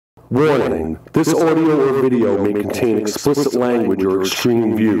Warning, this audio or video may contain explicit language or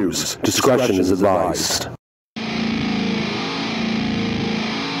extreme views. Discretion is advised.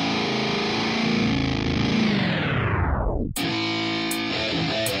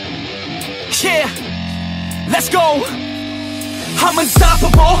 Yeah, let's go. I'm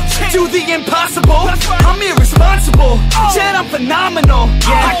unstoppable, do the impossible. I'm irresponsible, yet I'm phenomenal.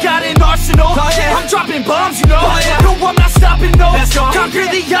 I got an arsenal, I'm dropping bombs, you know. No, I'm not stopping, no. Conquer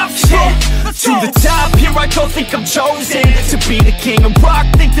the obstacle. To the top, here I go, think I'm chosen to be the king of rock,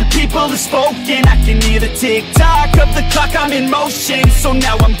 think the people have spoken. I can hear the tick-tock of the clock, I'm in motion. So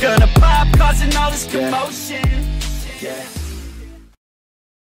now I'm gonna pop, causing all this commotion. Yeah.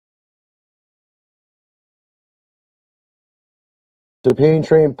 The Pain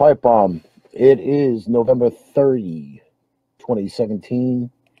Train Pipe Bomb. It is November 30,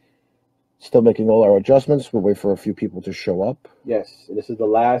 2017. Still making all our adjustments. We'll wait for a few people to show up. Yes, this is the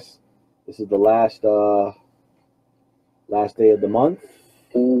last last day of the month.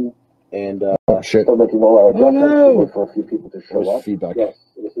 And Shit. still making all our adjustments. no. We'll wait for a few people to show up. Feedback. Yes,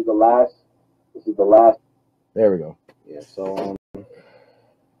 this is the last. There we go. Yeah, so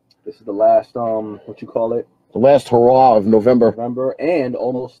this is the last what you call it? The last hurrah of November. November and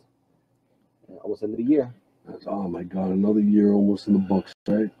almost end of the year. Oh my God, another year almost in the books,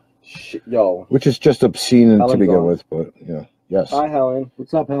 right? Shit, yo. Which is just obscene Helen to begin gone. with, but yeah. Yes. Hi, Helen.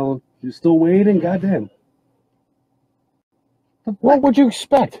 What's up, Helen? You still waiting? Goddamn. What would you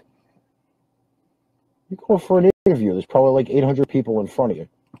expect? You go for an interview, there's probably like 800 people in front of you.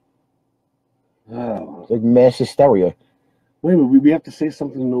 Oh. It's like mass hysteria. Wait a minute, we have to say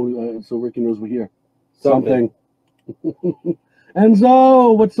something so Ricky knows we're here. Something.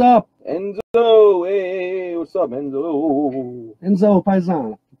 Enzo, what's up? Enzo, hey, what's up, Enzo? Enzo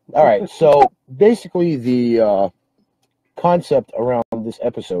Paisano. All right, so basically the concept around this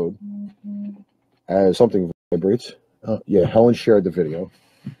episode, as something vibrates. Yeah, Helen shared the video.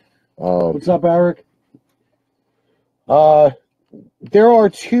 What's up, Eric? There are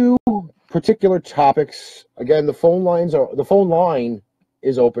two particular topics. Again, the phone line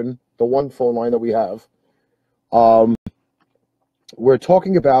is open. The one phone line that we have. We're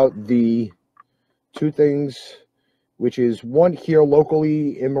talking about the two things, which is one here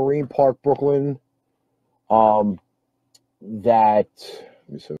locally in Marine Park, Brooklyn. That, let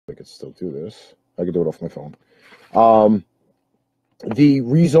me see if I can still do this. I can do it off my phone. The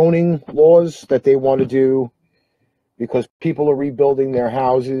rezoning laws that they want to do because people are rebuilding their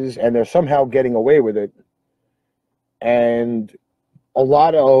houses and they're somehow getting away with it. And a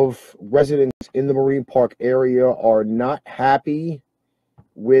lot of residents in the Marine Park area are not happy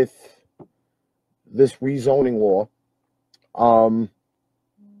with this rezoning law.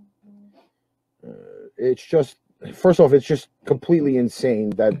 It's just, first off, it's just completely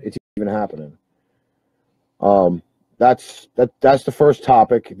insane that it's even happening. That's the first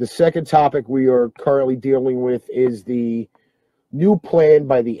topic. The second topic we are currently dealing with is the new plan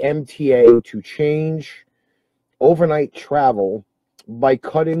by the MTA to change overnight travel by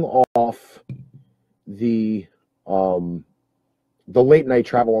cutting off the late night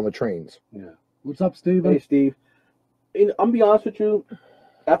travel on the trains. Yeah. What's up, Steven? Hey, Steve. I'm gonna be honest with you.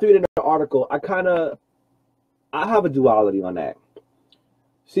 After reading the article, I have a duality on that.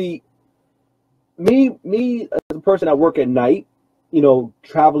 See, me as a person that work at night,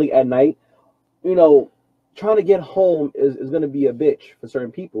 traveling at night, trying to get home is gonna be a bitch for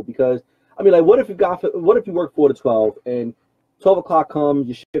certain people because I mean, like, what if you work 4 to 12 and 12 o'clock comes,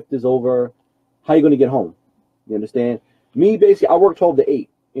 your shift is over, how you gonna get home? You understand? Me, basically, I work 12 to 8,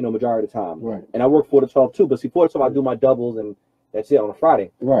 majority of the time. Right. And I work 4 to 12 too, but see, 4 to 12, I do my doubles and that's it on a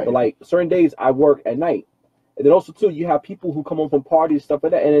Friday. Right. But like certain days I work at night. And then also too, you have people who come home from parties, stuff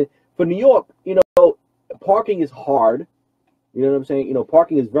like that. And then for New York, parking is hard. You know what I'm saying?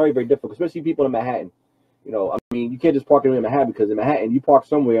 Parking is very, very difficult, especially people in Manhattan. I mean, you can't just park in Manhattan because in Manhattan, you park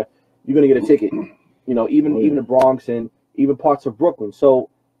somewhere, you're gonna get a ticket. Even the Bronx and even parts of Brooklyn. So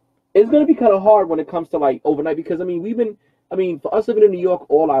it's gonna be kind of hard when it comes to like overnight because for us living in New York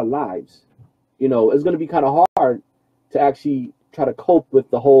all our lives, it's gonna be kind of hard to actually try to cope with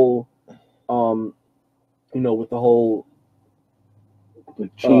the whole, The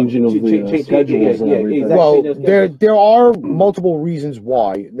changing of the schedules and everything. Exactly. Well, there are multiple reasons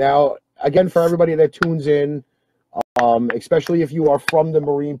why. Now, again, for everybody that tunes in, especially if you are from the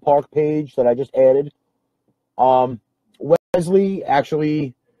Marine Park page that I just added, Wesley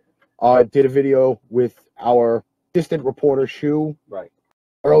actually did a video with our assistant reporter, Shu, right,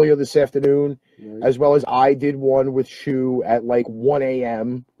 earlier this afternoon, Right. as well as I did one with Shu at like 1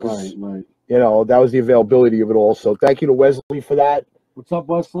 a.m. Right. That was the availability of it all. So thank you to Wesley for that. What's up,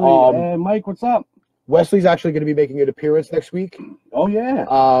 Wesley? And Mike, what's up? Wesley's actually going to be making an appearance next week. Oh yeah.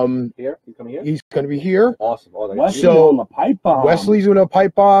 Here, he's coming here. He's going to be here. Awesome. Wesley So, on the pipe bomb. Wesley's doing a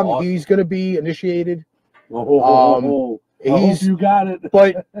pipe bomb. Awesome. He's going to be initiated. I hope you got it.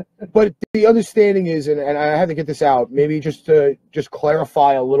 But the understanding is, and I have to get this out, maybe just to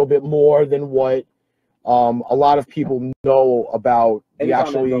clarify a little bit more than what a lot of people know about the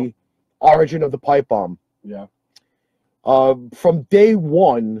actually origin of the pipe bomb. Yeah. From day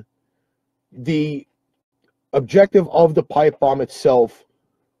one, the objective of the pipe bomb itself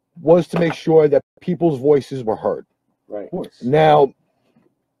was to make sure that people's voices were heard. Right. Of course. Now,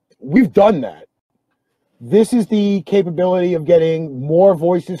 we've done that. This is the capability of getting more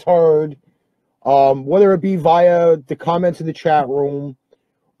voices heard, whether it be via the comments in the chat room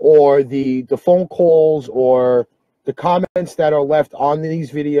or the phone calls or the comments that are left on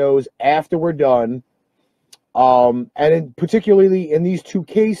these videos after we're done. Particularly in these two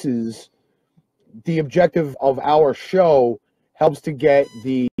cases, the objective of our show helps to get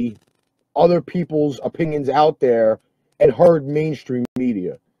the other people's opinions out there and heard mainstream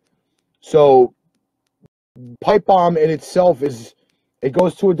media. So pipe bomb in itself it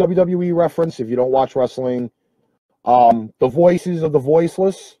goes to a WWE reference if you don't watch wrestling. The voices of the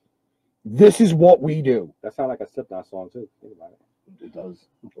voiceless. This is what we do. That sounds like a Slipknot song too. Think about it. It does.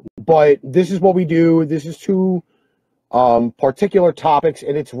 But this is what we do. This is two particular topics,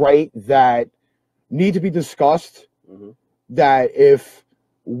 and it's right that need to be discussed. Mm-hmm. That if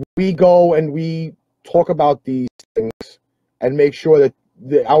we go and we talk about these things and make sure that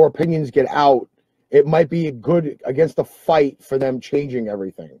our opinions get out, it might be good against the fight for them changing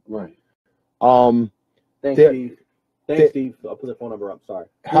everything. Right. Thanks, Steve. Thanks, Steve. I'll put the phone number up. Sorry.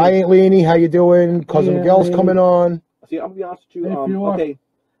 Hi, Aunt Leanie. How you doing? Cousin Miguel's coming on. See, I'm gonna be honest with you. Okay,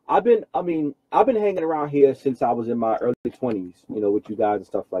 I've been hanging around here since I was in my early 20s. With you guys and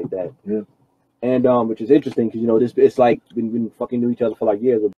stuff like that. Yeah. And which is interesting because it's like been fucking knew each other for like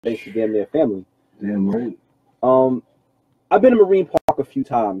years. We're basically damn near family. Damn right. I've been to Marine Park a few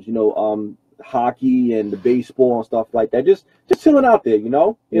times. Hockey and the baseball and stuff like that. Just chilling out there.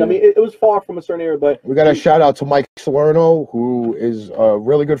 Yeah. I mean, it was far from a certain area, but we got a shout out to Mike Salerno, who is a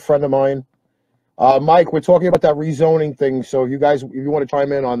really good friend of mine. Mike, we're talking about that rezoning thing. So if you want to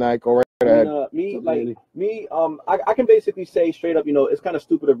chime in on that, go right ahead. I can basically say straight up, it's kind of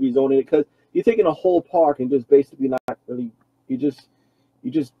stupid of rezoning it because you're taking a whole park and just basically not really, you just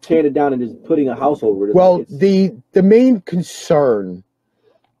tearing it down and just putting a house over it. Well, the main concern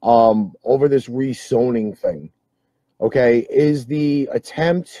over this rezoning thing, okay, is the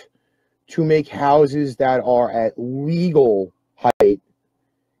attempt to make houses that are at legal height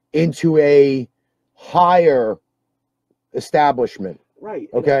into a higher establishment. Right.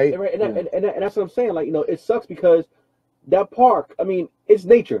 Okay. And that's what I'm saying. Like, it sucks because that park, I mean, it's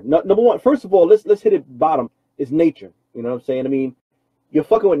nature. Number one, first of all, let's hit it bottom. It's nature. You know what I'm saying? I mean, you're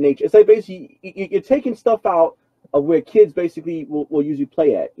fucking with nature. It's like basically you're taking stuff out of where kids basically will usually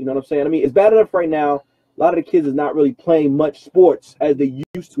play at. You know what I'm saying? I mean, it's bad enough right now. A lot of the kids is not really playing much sports as they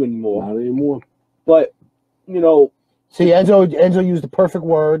used to anymore. Not anymore. But, See, Enzo used the perfect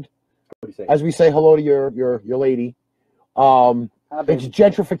word. What do you say? As we say hello to your lady. It's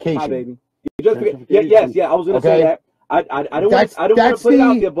gentrification. Hi, baby. Yeah. I was gonna say that. I don't want to put it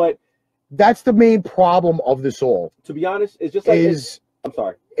out there, but that's the main problem of this all. To be honest, it's just like I'm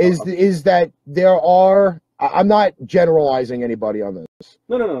sorry. Is that there are? I'm not generalizing anybody on this.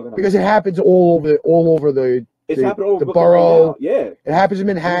 No. Because it happens all over the borough. Right, yeah. It happens in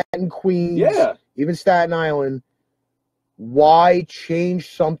Manhattan, Queens. Yeah. Even Staten Island. Why change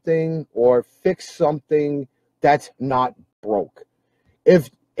something or fix something that's not broke?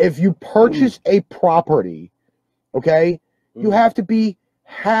 If you purchase a property, okay, you have to be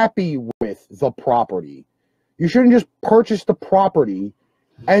happy with the property. You shouldn't just purchase the property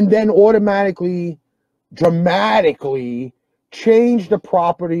and then automatically, dramatically change the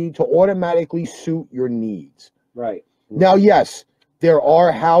property to automatically suit your needs. Right. Now, yes, there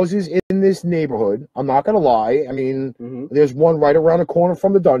are houses in this neighborhood. I'm not going to lie. I mean, there's one right around the corner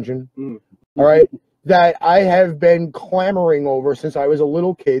from the dungeon. All right. That I have been clamoring over since I was a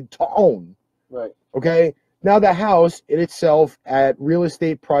little kid to own. Right. Okay. Now the house in itself at real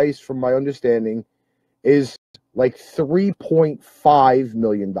estate price, from my understanding, is like $3.5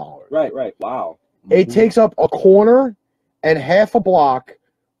 million. Right. Wow. It takes up a corner and half a block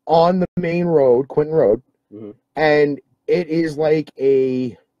on the main road, Quinton Road. And it is like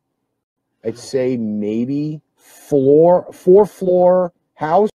I'd say maybe 4-floor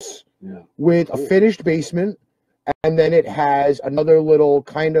house. Yeah. With a finished basement, and then it has another little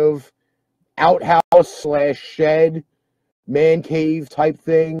kind of outhouse / shed, man cave type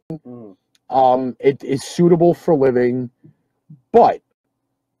thing. It is suitable for living, but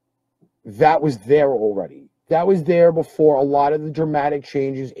that was there already. That was there before a lot of the dramatic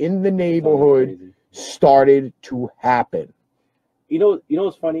changes in the neighborhood started to happen. You know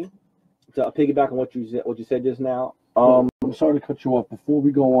what's funny? To piggyback on what you said just now. I'm sorry to cut you off. Before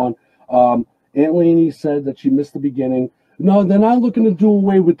we go on, Aunt Lainey said that she missed the beginning. No, they're not looking to do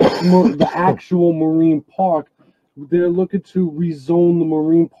away with the actual Marine Park. They're looking to rezone the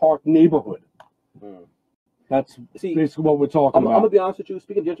Marine Park neighborhood. That's basically what we're talking about. I'm gonna be honest with you.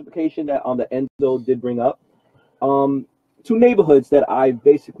 Speaking of gentrification, that on the Enzo did bring up, two neighborhoods that I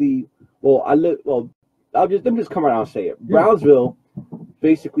basically, let me just come around and say it. Brownsville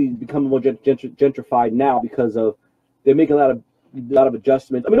basically becoming more gentrified now because of they're making a lot of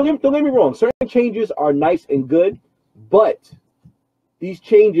adjustments. I mean, don't get me wrong. Certain changes are nice and good, but these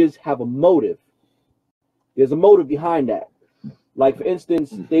changes have a motive. There's a motive behind that. Like, for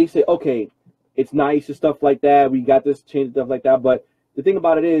instance, they say, okay, it's nice and stuff like that. We got this change and stuff like that. But the thing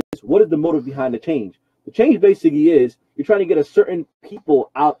about it is, what is the motive behind the change? The change basically is you're trying to get a certain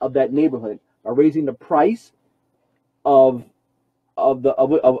people out of that neighborhood by raising the price of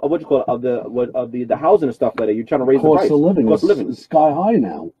the housing and stuff like that. You're trying to raise the price. Cost of living is sky high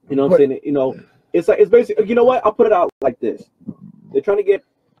now. You know what I'm saying? You know, it's basically, you know what? I'll put it out like this. They're trying to get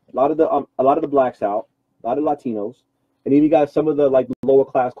a lot of the blacks out, a lot of Latinos, and then you got some of the like lower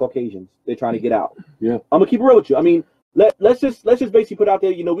class Caucasians. They're trying to get out. Yeah. I'm gonna keep it real with you. I mean, let's just basically put out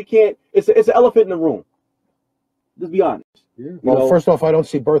there. You know, we can't. It's an elephant in the room. Just be honest. Yeah. Well, first off, I don't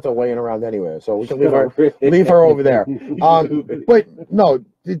see Bertha laying around anyway, so we can leave her over there. But no,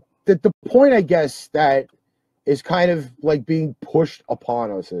 the point, I guess, that is kind of like being pushed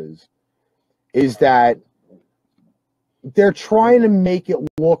upon us is that they're trying to make it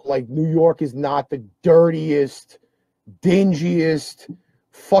look like New York is not the dirtiest, dingiest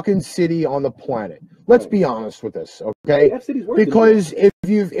fucking city on the planet. Let's be honest with this, okay? Because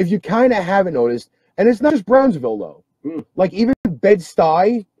if you kind of haven't noticed, and it's not just Brownsville though, like even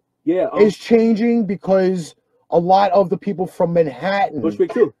Bed-Stuy is changing because a lot of the people from Manhattan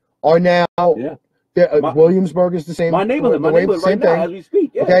are now. Williamsburg is the same. My neighborhood right now, as we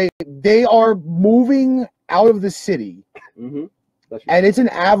speak. Yeah. Okay, they are moving out of the city, and it's an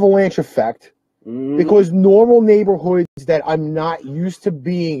avalanche effect because normal neighborhoods that I'm not used to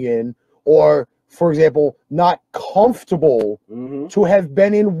being in, or for example, not comfortable to have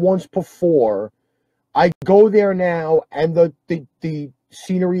been in once before, I go there now, and the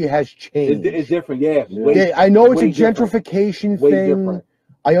scenery has changed. It's different, yeah. I know it's a gentrification thing.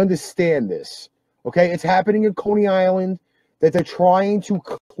 I understand this. Okay, it's happening in Coney Island that they're trying to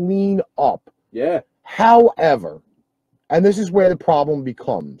clean up. Yeah. However, and this is where the problem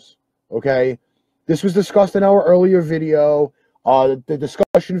becomes, okay? This was discussed in our earlier video. The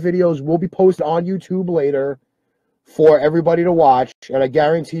discussion videos will be posted on YouTube later for everybody to watch, and I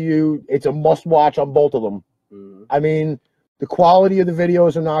guarantee you it's a must-watch on both of them. I mean, the quality of the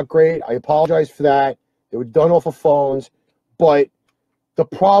videos are not great. I apologize for that. They were done off of phones, but the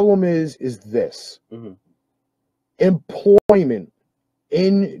problem is this. Employment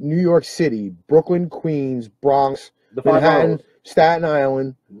in New York City, Brooklyn, Queens, Bronx, Manhattan, Staten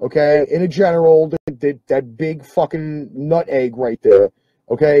Island, okay, in a general, that big fucking nut egg right there,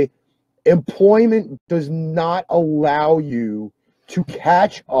 okay, employment does not allow you to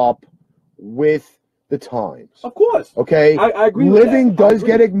catch up with the times. Of course. Okay? I agree Living with that. does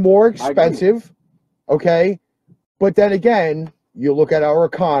get more expensive, okay, but then again, you look at our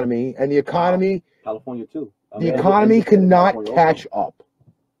economy, and the economy, California too. The economy cannot catch up.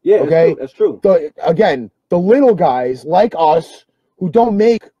 Yeah, okay, that's true. The little guys like us who don't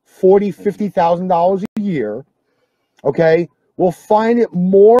make $40,000-$50,000 a year, okay, will find it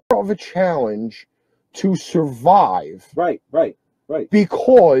more of a challenge to survive. Right.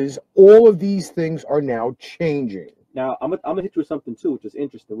 Because all of these things are now changing. Now I'm gonna hit you with something too, which is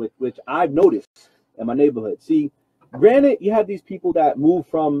interesting, which I've noticed in my neighborhood. See, granted, you have these people that move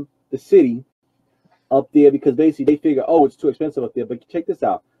from the city up there because basically they figure, oh, it's too expensive up there. But check this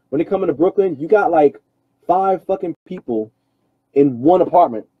out. When they come into Brooklyn, you got like 5 fucking people in one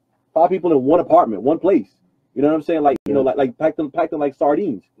apartment. 5 people in one apartment, one place. You know what I'm saying? Like, you know, like packed them like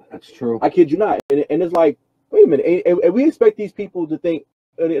sardines. That's true. I kid you not. And it's like, wait a minute. And we expect these people to think,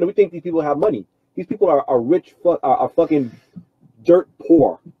 and we think these people have money. These people are rich, are fucking dirt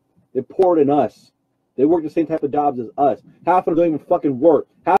poor. They're poorer than us. They work the same type of jobs as us. Half of them don't even fucking work.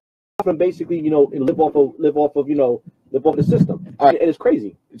 Half of them basically, you know, live off the system. All right. And it's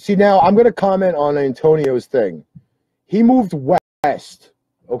crazy. See, now I'm going to comment on Antonio's thing. He moved west,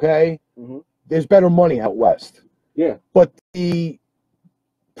 okay? There's better money out west. Yeah. But the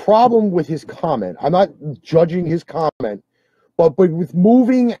problem with his comment, I'm not judging his comment, but with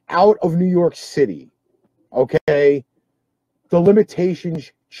moving out of New York City, okay, the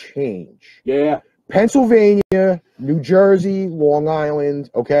limitations change. Yeah. Pennsylvania, New Jersey, Long Island,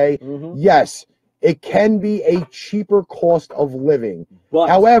 okay, yes, it can be a cheaper cost of living. But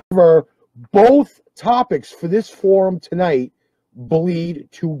however, both topics for this forum tonight bleed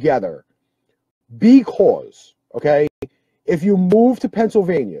together. Because, okay, if you move to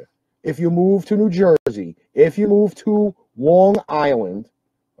Pennsylvania, if you move to New Jersey, if you move to Long Island,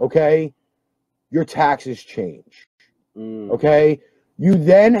 okay, your taxes change. Okay? You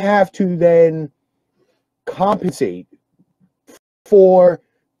then have to then compensate for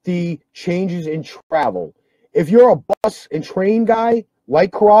the changes in travel. If you're a bus and train guy,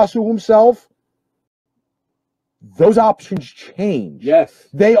 like Karasu himself, those options change. yes,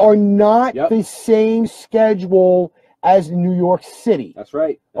 They are not the same schedule as New York City. that's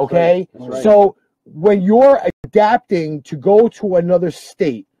right. That's Okay? right. That's right. So when you're adapting to go to another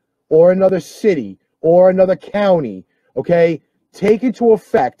state or another city or another county, okay, take into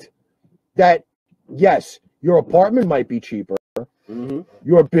effect that, yes, your apartment might be cheaper,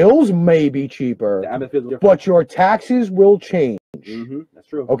 your bills may be cheaper, but your taxes will change. That's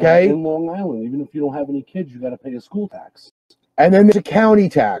true. Okay? In Long Island, even if you don't have any kids, you got to pay a school tax. And then there's a county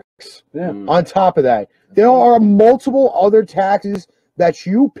tax on top of that. There are multiple other taxes that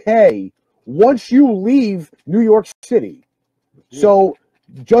you pay once you leave New York City. So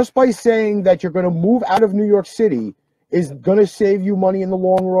just by saying that you're going to move out of New York City is going to save you money in the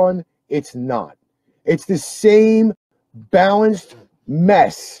long run, it's not. It's the same balanced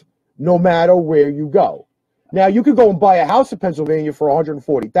mess no matter where you go. Now, you could go and buy a house in Pennsylvania for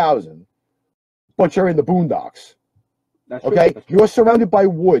 $140,000, but you're in the boondocks. That's okay? True. That's true. You're surrounded by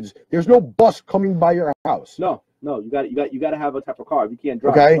woods. There's no bus coming by your house. No, you got to have a type of car. You can't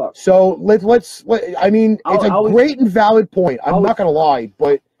drive. Okay, so let's. I mean, it's a great and valid point. I'm not gonna lie,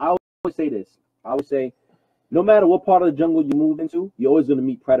 but I always say this. I would say, no matter what part of the jungle you move into, you're always gonna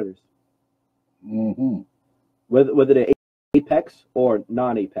meet predators. Whether they're apex or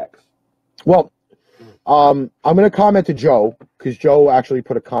non-apex. Well, I'm gonna comment to Joe because Joe actually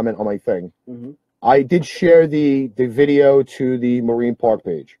put a comment on my thing. I did share the video to the Marine Park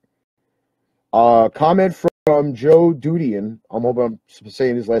page. Comment from Joe Dudian. I'm hoping I'm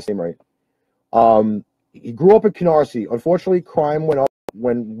saying his last name right. He grew up in Canarsie. Unfortunately, crime went up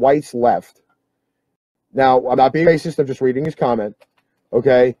when whites left. Now, I'm not being racist. I'm just reading his comment.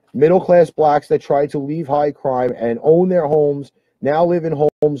 Okay? Middle-class blacks that tried to leave high crime and own their homes now live in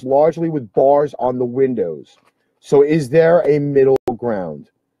homes largely with bars on the windows. So is there a middle ground?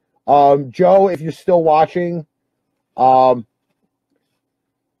 Joe, if you're still watching,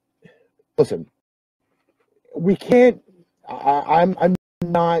 listen, we can't, I'm going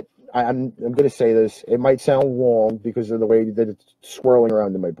to say this. It might sound wrong because of the way that it's swirling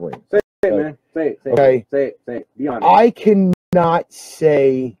around in my brain. Say it, man. Say it. Okay? Say it. Be honest. I cannot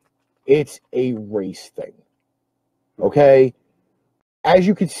say it's a race thing. Okay? As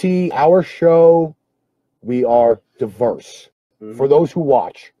you can see, our show, we are diverse. For those who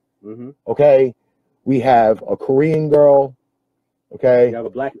watch. Okay? We have a Korean girl. Okay? You have a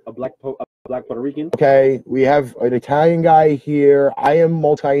black Puerto Rican. Okay, we have an Italian guy here. I am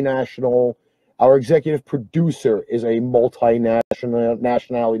multinational. Our executive producer is a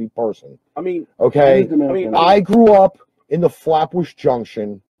multinationality person. I mean, okay, I grew up in the Flatbush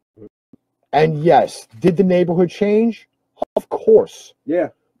Junction, and yes, did the neighborhood change? Of course. Yeah.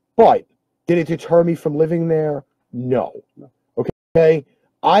 But did it deter me from living there? No. Okay,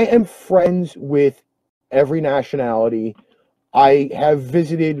 I am friends with every nationality. I have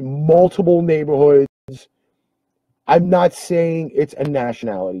visited multiple neighborhoods. I'm not saying it's a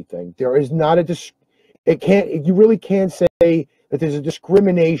nationality thing. There is not you really can't say that there's a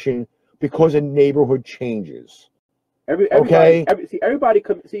discrimination because a neighborhood changes. Everybody,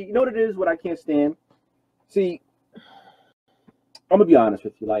 you know what it is, what I can't stand? See, I'm gonna be honest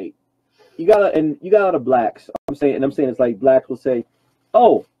with you. Like, you got a lot of blacks. I'm saying it's like blacks will say,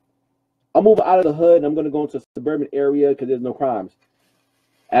 oh, I'll move out of the hood and I'm going to go into a suburban area because there's no crimes.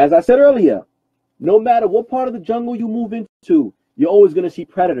 As I said earlier, no matter what part of the jungle you move into, you're always going to see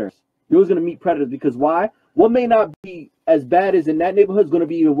predators. You're always going to meet predators because why? What may not be as bad as in that neighborhood is going to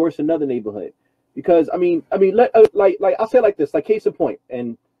be even worse in another neighborhood. Because like I'll say it like this, like case in point,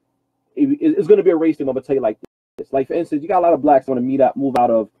 and it's going to be a race thing. I'm going to tell you like this. Like for instance, you got a lot of blacks want to move out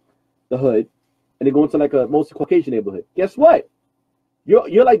of the hood, and they go into like a mostly Caucasian neighborhood. Guess what?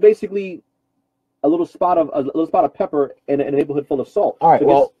 You're like basically a little spot of pepper in a neighborhood full of salt. All right.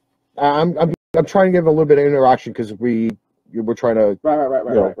 So I'm trying to give a little bit of interaction because we we're trying to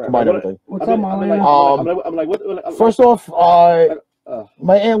right. combine everything. What's up, Marlena? I'm like, what? First off,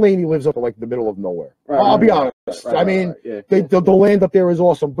 my Aunt Laney lives up in like the middle of nowhere. I'll be honest. I mean, the land up there is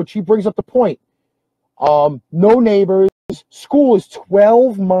awesome, but she brings up the point. No neighbors. School is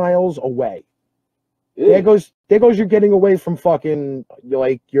 12 miles away. There goes you're getting away from fucking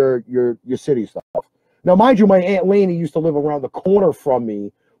like your city stuff. Now, mind you, my Aunt Laney used to live around the corner from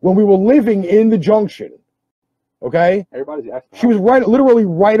me when we were living in the junction. Okay? She was literally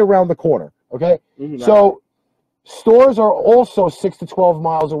right around the corner. Okay? So stores are also 6 to 12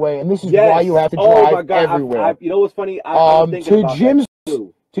 miles away, and this is why you have to drive everywhere. You know what's funny?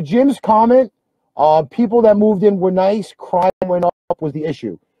 To Jim's comment, people that moved in were nice. Crime went up was the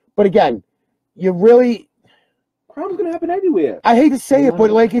issue. But again, crime's gonna happen everywhere. I hate to say it,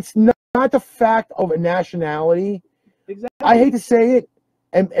 but like it's not the fact of a nationality. Exactly. I hate to say it,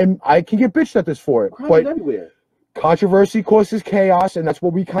 and I can get bitched at this for it. Crime is everywhere. Controversy causes chaos, and that's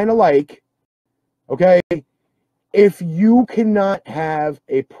what we kind of like. Okay? If you cannot have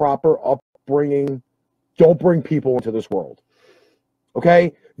a proper upbringing, don't bring people into this world.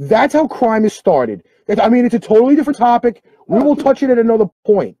 Okay? That's how crime is started. I mean, it's a totally different topic. We will touch it at another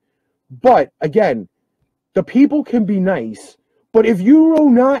point. But, again, the people can be nice, but if you do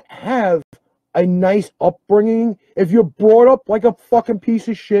not have a nice upbringing, if you're brought up like a fucking piece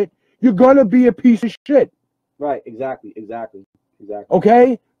of shit, you're going to be a piece of shit. Right, exactly.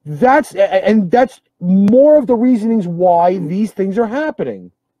 Okay? That's more of the reasonings why these things are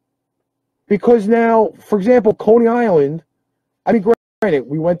happening. Because now, for example, Coney Island, I mean, granted,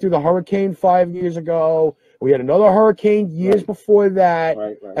 we went through the hurricane 5 years ago. We had another hurricane years before that.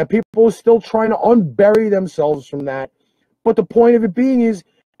 Right. And people are still trying to unbury themselves from that. But the point of it being is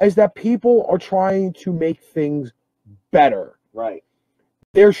that people are trying to make things better. Right.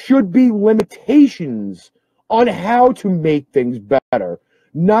 There should be limitations on how to make things better.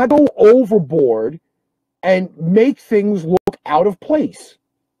 Not go overboard and make things look out of place.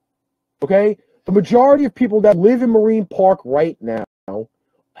 Okay? The majority of people that live in Marine Park right now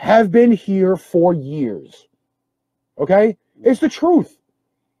have been here for years. Okay? It's the truth.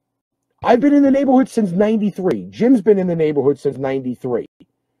 I've been in the neighborhood since 93. Jim's been in the neighborhood since 93.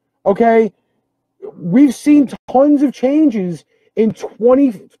 Okay? We've seen tons of changes in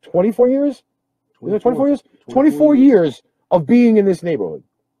 24 years? Is it 24 years? 24 years of being in this neighborhood.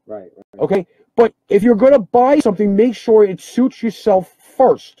 Right. Okay? But if you're going to buy something, make sure it suits yourself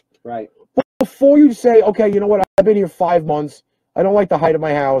first. Right. Before you say, okay, you know what, I've been here 5 months. I don't like the height of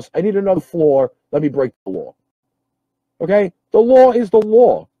my house. I need another floor. Let me break the law. Okay? The law is the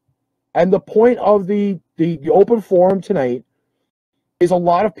law. And the point of the open forum tonight is a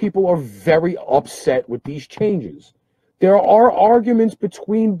lot of people are very upset with these changes. There are arguments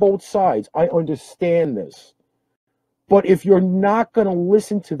between both sides. I understand this. But if you're not going to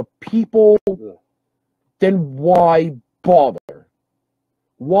listen to the people, then why bother?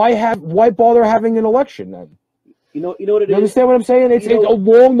 Why bother having an election then? You know what it is? You understand what I'm saying? It's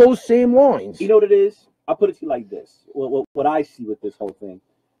along those same lines. You know what it is? I'll put it to you like this. What I see with this whole thing.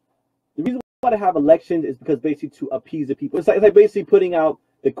 The reason why to have elections is because basically to appease the people. It's like basically putting out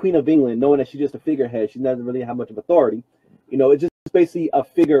the Queen of England, knowing that she's just a figurehead. She doesn't really have much of authority. You know, it's just basically a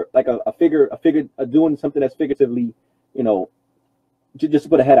figure, like a figure doing something that's figuratively, you know, just to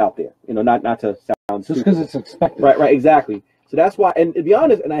put a head out there. You know, not to sound just because it's expected. Right, exactly. So that's why, and to be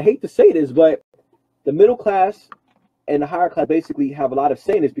honest, and I hate to say this, but the middle class and the higher class basically have a lot of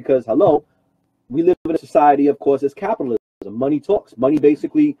say in this because, hello, we live in a society, of course, it's capitalism. Money talks. Money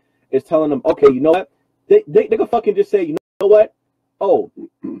basically is telling them, okay, you know what? They can fucking just say, you know what? Oh,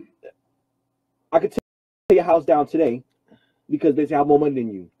 I could tear your house down today because they have more money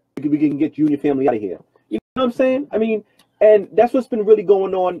than you. We can get you and your family out of here. You know what I'm saying? I mean, and that's what's been really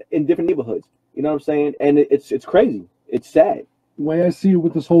going on in different neighborhoods. You know what I'm saying? And it's crazy. It's sad. The way I see it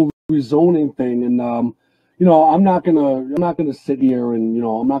with this whole rezoning thing, and you know, I'm not gonna sit here and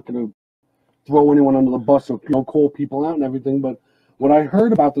I'm not gonna throw anyone under the bus or call people out and everything. But what I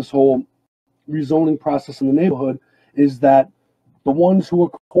heard about this whole rezoning process in the neighborhood is that the ones who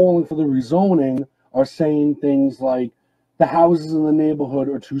are calling for the rezoning are saying things like the houses in the neighborhood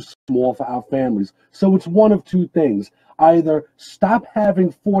are too small for our families. So it's one of two things: either stop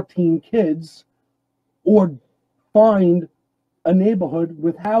having 14 kids, or find a neighborhood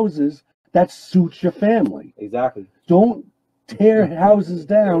with houses that suits your family. Exactly. Don't tear houses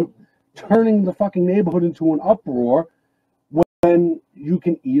down, turning the fucking neighborhood into an uproar when you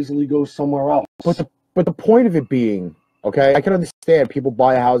can easily go somewhere else. But the point of it being, okay, I can understand people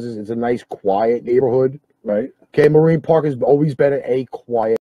buy houses. It's a nice, quiet neighborhood. Right. Okay, Marine Park has always been a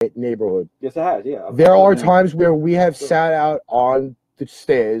quiet neighborhood. Yes, it has. Yeah. There are times where we have sat out on the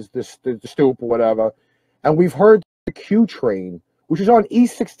stairs, the stoop or whatever, and we've heard the Q train, which is on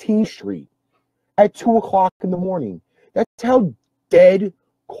East 16th Street, at 2 o'clock in the morning. That's how dead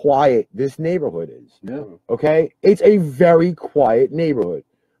quiet this neighborhood is. Yeah. Okay? It's a very quiet neighborhood.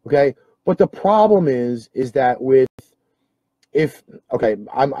 Okay? But the problem is that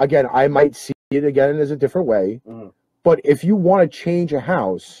I might see it again as a different way, but if you want to change a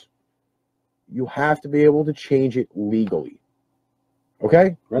house, you have to be able to change it legally.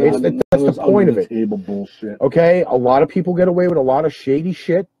 Okay? That's the point of it. Table bullshit. Okay? A lot of people get away with a lot of shady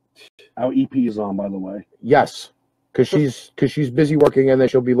shit. Our EP is on, by the way. Yes. Because she's busy working, and then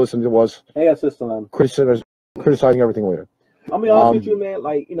she'll be listening to us. Hey, sister, man. Criticizing everything later. I'll be honest with you, man.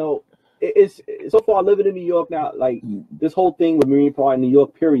 Like, you know, it's so far living in New York now. Like this whole thing with Marine Park in New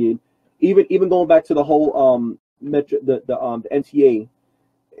York, period. Even going back to the whole the MTA,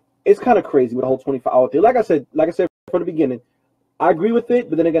 it's kind of crazy with the whole 24-hour thing. Like I said from the beginning, I agree with it,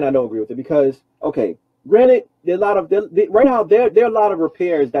 but then again, I don't agree with it because granted, there are a lot of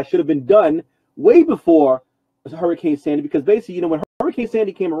repairs that should have been done way before Hurricane Sandy, because basically, you know, when Hurricane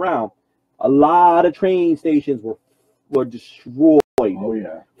Sandy came around, a lot of train stations were destroyed. Oh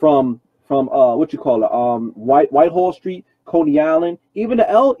yeah. From what you call it, Whitehall Street, Coney Island, even the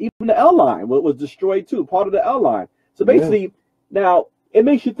L line was destroyed too, part of the L line. So basically, now it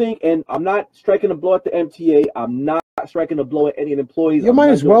makes you think. And I'm not striking a blow at the MTA. I'm not striking a blow at any employees. You might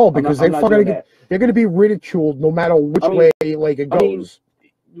as well, because they're going to be ridiculed no matter which way it goes.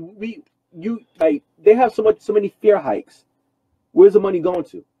 They have so many fare hikes. Where's the money going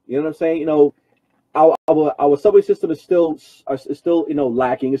to? You know what I'm saying? You know, our subway system is still you know,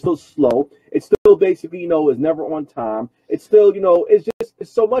 lacking. It's still slow. It's still basically, you know, is never on time. It's still, you know, it's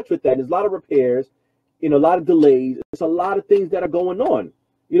so much with that. There's a lot of repairs, you know, a lot of delays. There's a lot of things that are going on.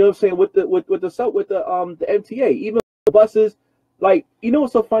 You know what I'm saying? With the MTA, even the buses. Like, you know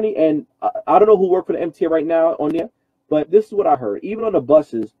what's so funny? And I don't know who worked for the MTA right now on there, but this is what I heard. Even on the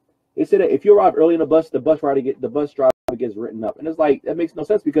buses, they said that if you arrive early in the bus driver gets written up, and it's like that makes no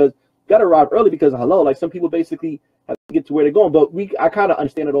sense because you got to arrive early because like some people basically have to get to where they're going. But I kind of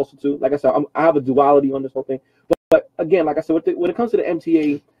understand it also too. Like I said, I have a duality on this whole thing. But again, like I said, when it comes to the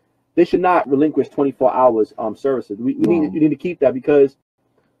MTA, they should not relinquish 24 hours services. We need to keep that because,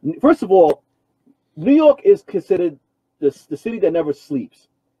 first of all, New York is considered the city that never sleeps.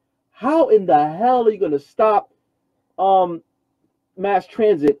 How in the hell are you going to stop mass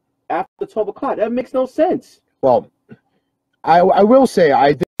transit after 12 o'clock? That makes no sense. Well, I will say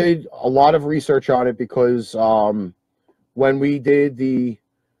I did a lot of research on it because when we did the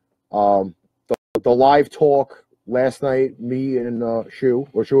live talk last night, me and Shu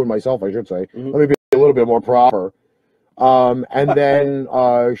and myself, I should say. Let me be a little bit more proper. And then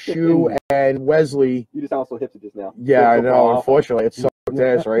Shu and Wesley. You just sound so hip to this now. Yeah, I know. Unfortunately, it's so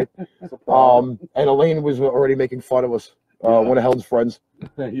ass, right? And Elaine was already making fun of us. One of Helen's friends.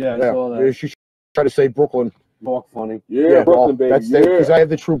 Yeah, I saw that. She tried to say Brooklyn. Talk funny. Yeah, Brooklyn, baby. That's because I have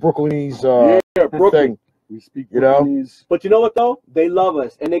the true Brooklynese Brooklyn thing. We speak Brooklynese. But you know what though? They love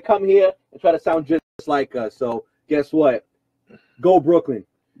us, and they come here and try to sound just like us. So guess what? Go Brooklyn.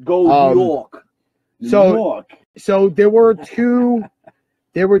 Go New York. So there were two.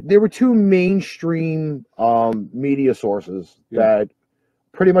 There were two mainstream media sources that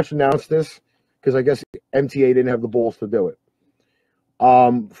pretty much announced this because I guess MTA didn't have the balls to do it.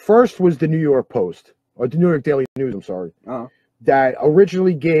 First was the New York Post, or the New York Daily News, I'm sorry, that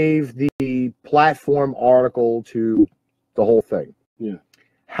originally gave the platform article to the whole thing. Yeah.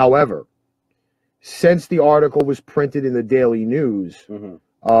 However, since the article was printed in the Daily News,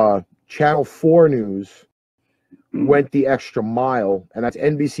 Channel 4 News went the extra mile, and that's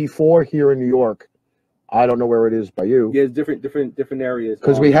NBC4 here in New York. I don't know where it is by you. Yeah, it's different areas.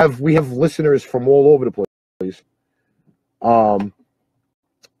 Because we have listeners from all over the place.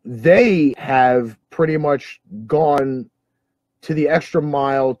 They have pretty much gone to the extra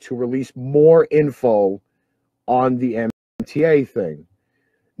mile to release more info on the MTA thing.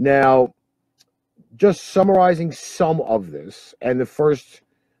 Now, just summarizing some of this, and the first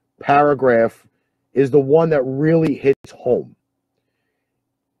paragraph is the one that really hits home.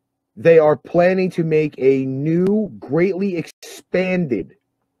 They are planning to make a new, greatly expanded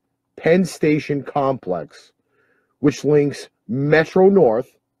Penn Station complex, which links Metro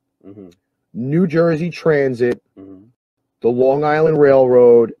North, New Jersey Transit, the Long Island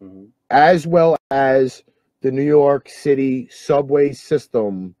Railroad, as well as the New York City subway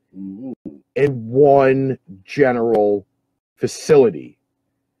system in one general facility.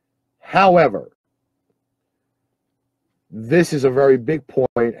 However, this is a very big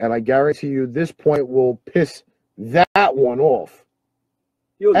point, and I guarantee you this point will piss that one off.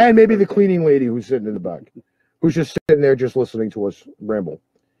 And maybe the cleaning lady who's sitting in the back, who's just sitting there just listening to us ramble.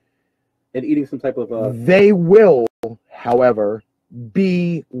 And eating some type of... They will, however,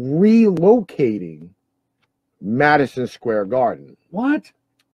 be relocating Madison Square Garden. What?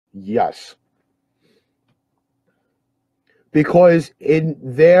 Yes. Because in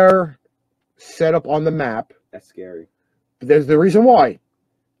their setup on the map... That's scary. There's the reason why.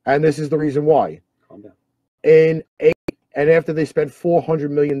 And this is the reason why. Calm down. And after they spent $400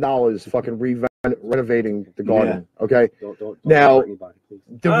 million fucking renovating the garden, okay? Don't now, hurt anybody, please.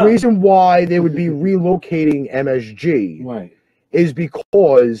 The reason why they would be relocating MSG is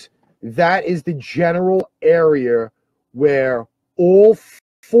because that is the general area where all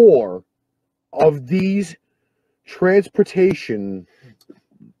four of these transportation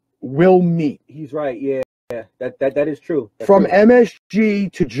will meet. He's right, yeah. That is true. That's From true.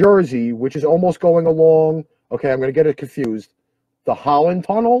 MSG to Jersey, which is almost going along... Okay, I'm going to get it confused. The Holland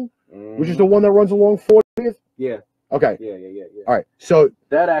Tunnel, which is the one that runs along 40th? Yeah. Okay. Yeah. All right. So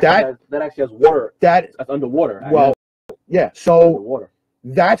that actually has water. That's underwater. Well, yeah. So underwater.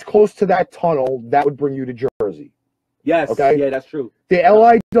 That's close to that tunnel. That would bring you to Jersey. Yes. Okay. Yeah, that's true. The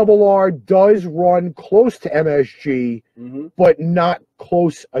LIRR does run close to MSG, but not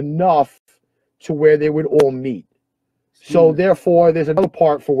close enough to where they would all meet. So therefore, there's another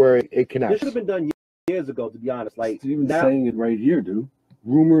part for where it connects. This should have been done years ago, to be honest. Like, Steven's saying it right here, dude.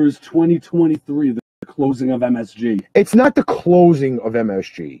 Rumors 2023, the closing of MSG. It's not the closing of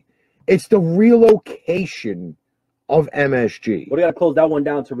MSG. It's the relocation of MSG. Well, they got to close that one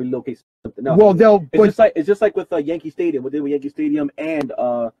down to relocate something else. Well, it's just like with Yankee Stadium. What they did with Yankee Stadium and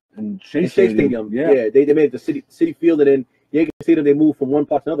Shea Stadium. Yeah, they made the city field, and then Yankee Stadium they moved from one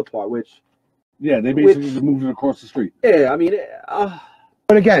part to another part, which. Yeah, they basically just moved it across the street. Yeah, I mean,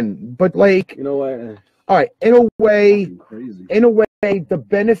 but again, like, you know what? All right, in a way, the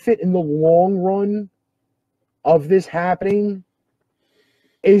benefit in the long run of this happening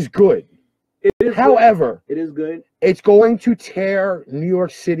is good. However, it is good. It's going to tear New York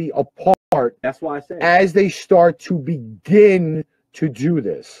City apart. That's why I said as they start to begin to do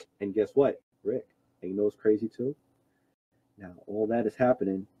this. And guess what, Rick? And you know what's crazy too? Now all that is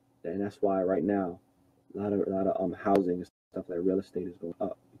happening. And that's why right now, a lot of housing and stuff like real estate is going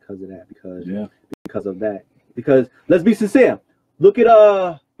up because of that. Because of that. Because let's be sincere. Look at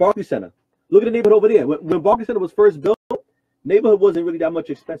Barclays Center. Look at the neighborhood over there. When Barclays Center was first built, neighborhood wasn't really that much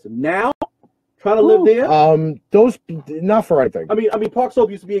expensive. Now, trying to live there, those not for anything. I mean, Park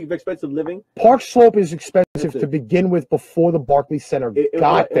Slope used to be expensive living. Park Slope is expensive to begin with before the Barclays Center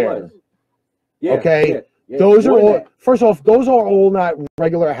got there. Yeah, okay. Yeah, those are all. First off, those are all not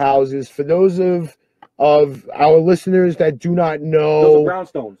regular houses. For those of our listeners that do not know, those are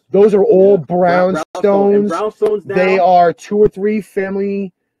brownstones. Those are all brownstones. Brownstones now, they are 2 or 3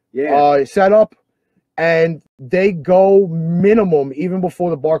 family setup, and they go minimum even before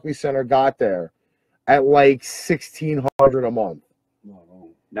the Barclays Center got there at like $1,600 a month.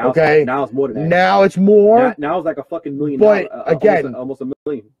 Now now it's more than that. Now it's more. Now it's like a fucking $1 million. But again, almost $1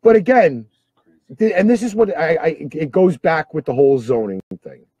 million. But again. And this is what it goes back with the whole zoning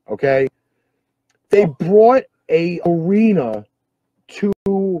thing, okay? They brought a arena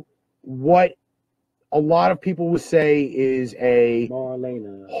to what a lot of people would say is a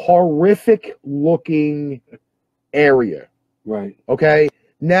horrific looking area. Right. Okay?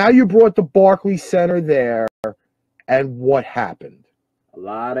 Now you brought the Barclays Center there, and what happened? A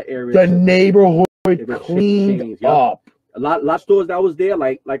lot of areas. The neighborhood cleaned up. A lot of stores that was there,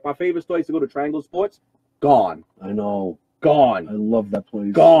 like my favorite store, I used to go to Triangle Sports, gone. I know. Gone. I love that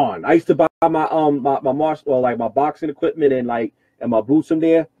place. Gone. I used to buy my my boxing equipment and my boots from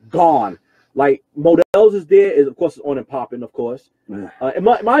there. Gone. Like Modell's is there, is of course on and popping, of course. And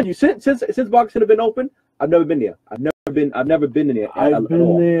mind you, since boxing have been open, I've never been there. I've never been in there. I've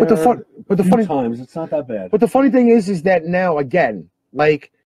been there. But the funny times, it's not that bad. But the funny thing is that now again,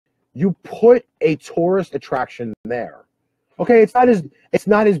 like you put a tourist attraction there. Okay, it's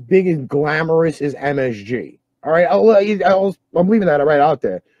not as big and glamorous as MSG. All right, I'm leaving that right out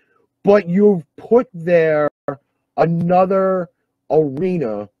there. But you've put there another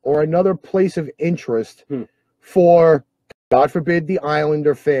arena or another place of interest for, God forbid, the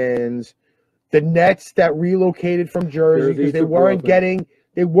Islander fans, the Nets that relocated from Jersey because they weren't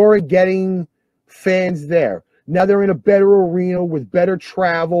getting fans there. Now they're in a better arena with better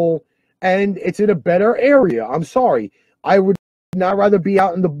travel, and it's in a better area. I'm sorry. I would not rather be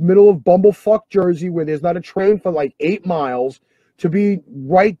out in the middle of bumblefuck Jersey where there's not a train for like 8 miles to be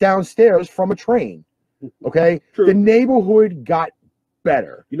right downstairs from a train. Okay, True. the neighborhood got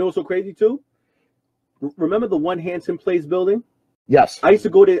better. You know what's so crazy too? Remember the One Hanson Place building? Yes. I used to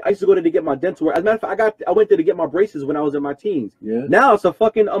go there to get my dental work. As a matter of fact, I went there to get my braces when I was in my teens. Yeah. Now it's a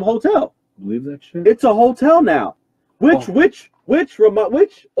fucking hotel. Believe that shit? It's a hotel now. Which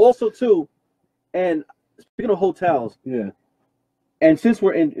also too, and speaking of hotels, Yeah. and since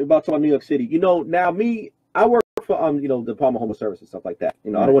we're about talking about New York City, you know, now I work for the Department of Homeless Services and stuff like that.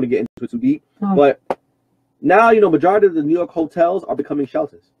 You know, I don't want to get into it too deep, but now, you know, majority of the New York hotels are becoming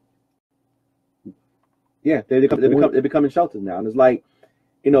shelters. Yeah, they're becoming shelters now, and it's like,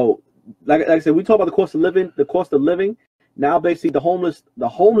 you know, like I said, we talk about the cost of living. The cost of living now, basically, the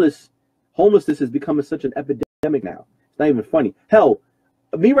homelessness is becoming such an epidemic now. It's not even funny. Hell,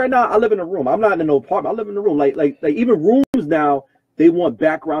 me right now, I live in a room. I'm not in no apartment. I live in a room. Like even rooms now, they want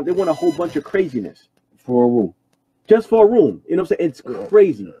background. They want a whole bunch of craziness For a room. just for a room. You know what I'm saying? It's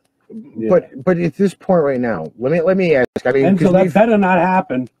crazy. Yeah. But at this point right now, let me ask. I mean, And so that better not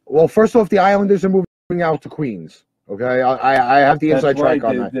happen. well, first off, the Islanders are moving out to Queens. Okay, I have the inside track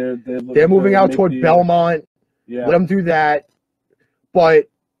on that. They're moving out toward Belmont. Yeah. Let them do that. But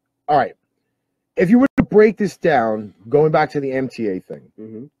all right, if you were to break this down, going back to the MTA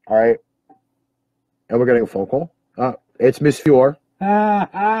thing, all right, and we're getting a phone call. It's Miss Fior.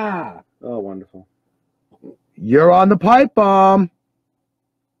 Oh, wonderful. You're on the pipe bomb.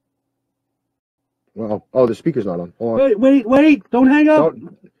 Well, oh, the speaker's not on. Hold on. Wait! Don't hang up.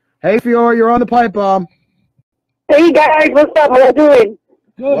 Hey, Fior, you're on the pipe bomb. Hey guys, what's up? How you doing?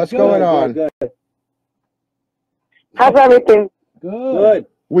 Good. What's going on? Good. How's everything? Good.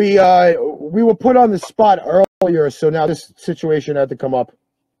 We were put on the spot earlier, so now this situation had to come up.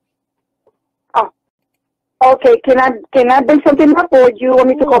 Oh, okay. Can I bring something up, or do you want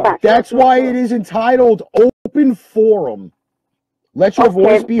me to go back? That's why it is entitled Open Forum. Let your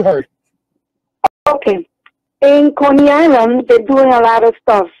voice be heard. Okay. In Coney Island, they're doing a lot of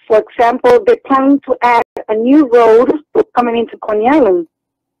stuff. For example, they're planning to add a new road coming into Coney Island.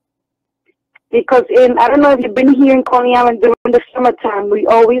 Because I don't know if you've been here in Coney Island during the summertime, we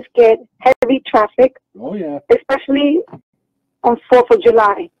always get heavy traffic, Oh yeah. especially on 4th of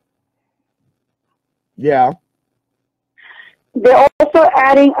July. Yeah. They're also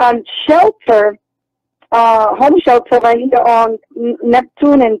adding a shelter, home shelter right here on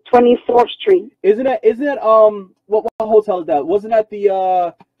Neptune and 24th Street. Isn't that what hotel is that? Wasn't that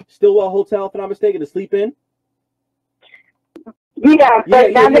the Stillwell Hotel, if I'm not mistaken, to sleep in? Yeah,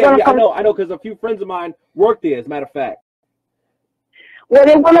 but now they're gonna come. I know, because a few friends of mine work there, as a matter of fact. Well,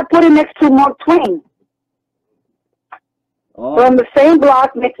 they want to put it next to Mark Twain. Oh. So on the same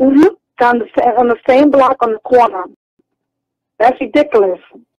block, on the same block on the corner. That's ridiculous.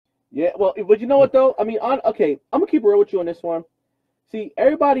 Yeah, well, but you know what though? I mean, okay, I'm gonna keep it real with you on this one. See,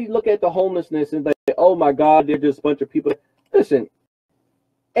 everybody look at the homelessness and like, oh my God, they're just a bunch of people. Listen,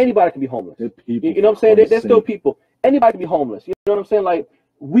 anybody can be homeless. You know what I'm saying? There's still people. Anybody can be homeless. You know what I'm saying? Like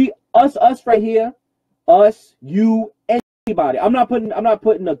us right here, us, you, anybody. I'm not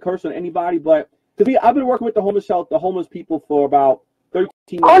putting a curse on anybody, but to me, I've been working with the homeless shelter, the homeless people for about 13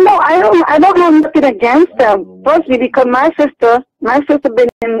 years. Oh no, I don't have nothing against them. Firstly, because my sister been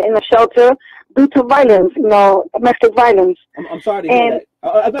in a shelter due to violence, domestic violence. I'm sorry to hear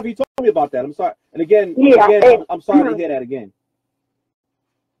that. I thought you told me about that. I'm sorry. And again, I'm sorry to hear that again.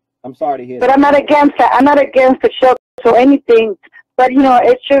 I'm sorry to hear that. But I'm not against that. I'm not against the shelter or anything. But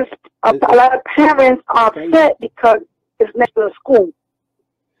it's just a lot of parents are upset because it's next to the school.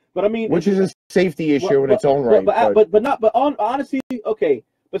 But I mean, which is a safety issue in its own right. But honestly, okay.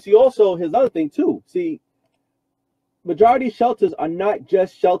 But see, also his other thing too. See, majority of shelters are not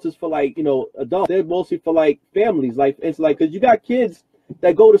just shelters for adults. They're mostly for families. It's because you got kids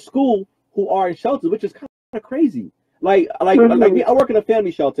that go to school who are in shelters, which is kind of crazy. Like me, I work in a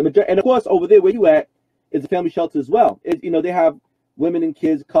family shelter, and of course over there where you at is a family shelter as well. They have women and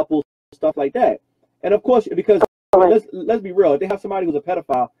kids, couples, stuff like that. And of course, because let's be real, if they have somebody who's a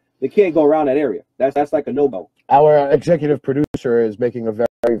pedophile, they can't go around that area. That's like a no-go. Our executive producer is making a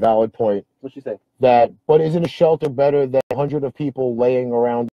very valid point. What'd she say? But isn't a shelter better than 100 of people laying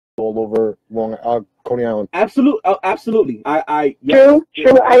around all over Coney Island? Absolutely. True. I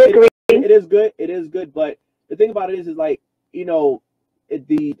agree. It is good. It is good, but the thing about it is the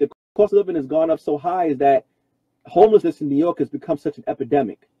cost of living has gone up so high is that homelessness in New York has become such an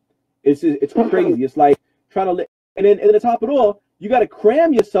epidemic. It's crazy. It's like trying to live, and then to top it all, you got to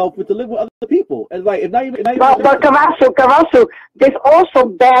cram yourself to live with other people. And if not even. But Cavasso, there's also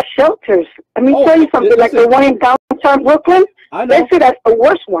bad shelters. I mean, tell you something. Like the one in downtown Brooklyn. I know. They say that's the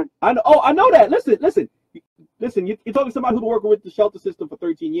worst one. I know. I know that. Listen. You're talking to somebody who's been working with the shelter system for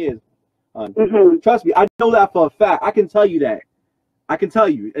 13 years. Trust me, I know that for a fact. I can tell you that. I can tell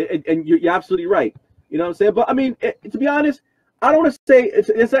you, and you're absolutely right. You know what I'm saying? But I mean, to be honest, I don't want to say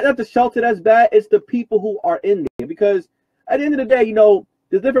it's not the shelter that's bad. It's the people who are in there, because at the end of the day, you know,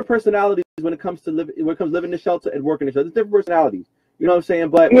 there's different personalities when it comes to living in the shelter and working in the shelter. There's different personalities. You know what I'm saying?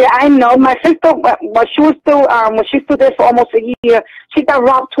 But yeah, I know. My sister, but she was still when she stood there for almost a year, she got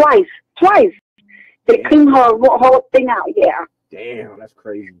robbed twice. They cleaned her whole thing out. Yeah. Damn, that's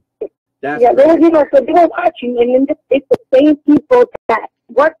crazy. They were, you know, so they were watching, and it's the same people that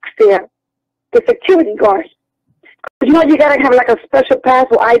works there, the security guards. You know, you gotta have like a special pass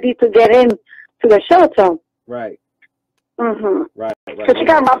or ID to get in to the shelter. Right. Right. So she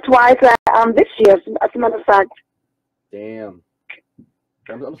got robbed twice this year, as a matter of fact. Damn.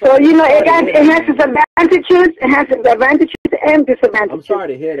 So you know, it has its advantages. It has its advantages and disadvantages. I'm sorry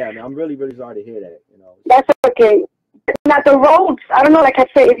to hear that, man. I'm really, really sorry to hear that. You know. That's okay. Now the roads, I don't know. Like I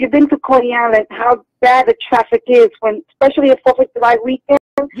say, if you've been to Coney Island, how bad the traffic is when, especially a 4th of July weekend.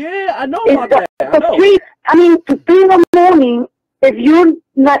 Yeah, I know about that. I know. I mean, to 3 in the morning, if you're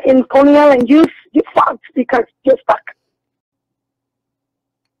not in Coney Island, you're fucked because you're stuck.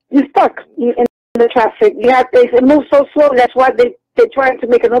 You're stuck in the traffic. It moves so slow. That's why they're trying to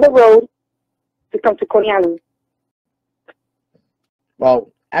make another road to come to Coney Island.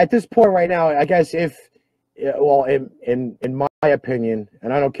 Well, at this point right now, I guess in my opinion,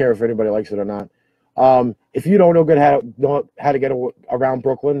 and I don't care if anybody likes it or not, if you don't know how to get around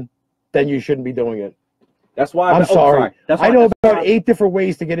Brooklyn, then you shouldn't be doing it. That's why I'm sorry. I know about 8 different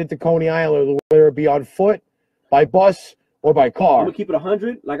ways to get into Coney Island, whether it be on foot, by bus, or by car. I'm gonna keep it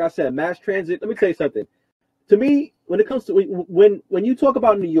 100. Like I said, mass transit. Let me tell you something. To me, when it comes to when you talk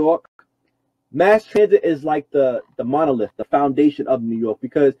about New York, mass transit is like the monolith, the foundation of New York,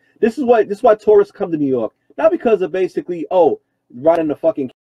 because this is why tourists come to New York. Not because of basically, riding the fucking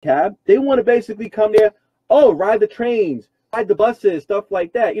cab. They want to basically come there, ride the trains, ride the buses, stuff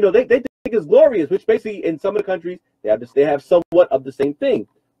like that. You know, they think it's glorious, which basically in some of the countries they have somewhat of the same thing.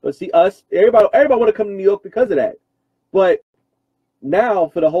 But see, everybody want to come to New York because of that. But now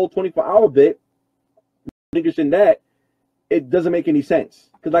for the whole 24-hour bit, in that, it doesn't make any sense.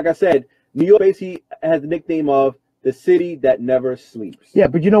 Because like I said, New York basically has the nickname of the city that never sleeps. Yeah,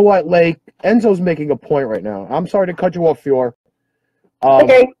 but you know what? Like, Enzo's making a point right now. I'm sorry to cut you off, Fior.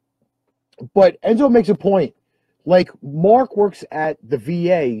 Okay. But Enzo makes a point. Like, Mark works at the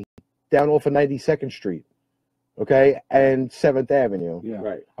VA down off of 92nd Street, okay, and 7th Avenue. Yeah.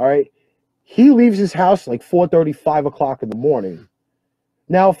 Right. All right? He leaves his house like 4:30, 5 o'clock in the morning.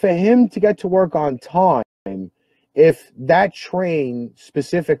 Now, for him to get to work on time, if that train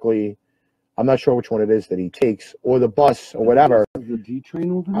specifically, I'm not sure which one it is that he takes, or the bus or whatever. The D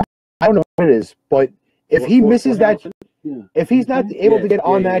train over there? I don't know what it is, but if he misses that, if he's not able to get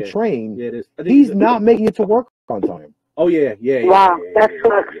on that train, he's not making it to work on time. Oh yeah. Wow, that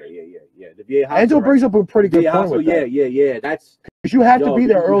sucks. Yeah. The VA hospital, Enzo brings up a pretty good point with that. Yeah. That's because you have to be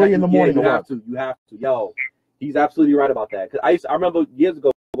there early in the morning. You have to. Yo, he's absolutely right about that. Because I remember years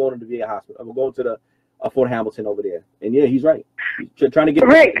ago going to the VA hospital. I'm going to the Fort Hamilton over there, and yeah, he's right. He's trying to get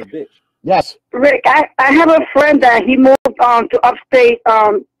Rick. the bitch. Yes. Rick, I have a friend that he moved to upstate,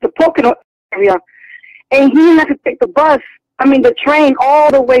 the Pocono area, and he had to take the train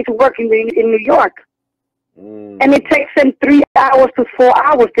all the way to work in New York. And it takes him 3 hours to 4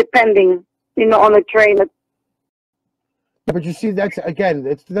 hours, depending, on the train. But you see, that's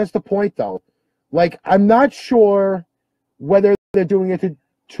the point, though. Like, I'm not sure whether they're doing it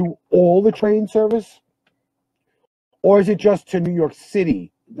to all the train service, or is it just to New York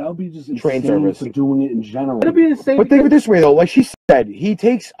City? That would be just train service for doing it in general. It'll be insane. But think of it this way, though. Like she said, he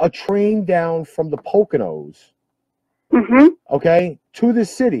takes a train down from the Poconos, okay, to the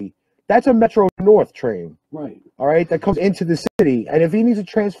city. That's a Metro North train. Right. All right, that comes into the city. And if he needs to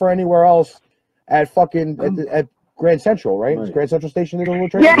transfer anywhere else at at Grand Central, right? Is Grand Central Station the little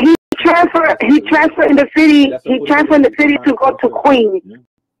train? Yeah, he transferred in the city. He transferred in the city to go to Queens. Yeah.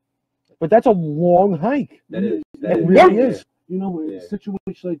 But that's a long hike. It really is. You know, in a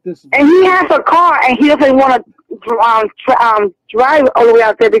situation like this. And he has a car, and he doesn't want to drive all the way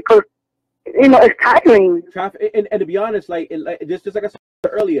out there because, it's tiring. Traffic, and to be honest, just like I said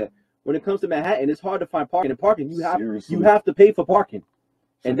earlier, when it comes to Manhattan, it's hard to find parking. And parking, you have to pay for parking.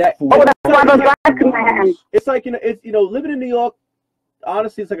 And that's why I don't drive to Manhattan. It's like living in New York.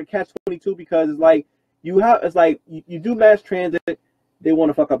 Honestly, it's like a catch-22 because it's like you do mass transit. They want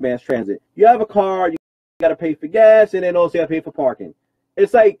to fuck up mass transit. You have a car, you got to pay for gas, and then also you got to pay for parking.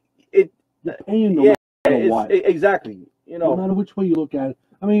 It's like exactly. No matter which way you look at it.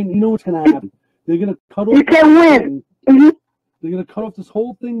 I mean, you know what's going to happen. They're going to cut off. You can win. They're going to cut off this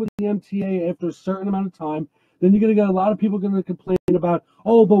whole thing with the MTA after a certain amount of time. Then you're going to get a lot of people going to complain about,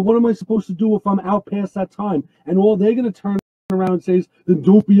 oh, but what am I supposed to do if I'm out past that time? And all they're going to turn around and say, then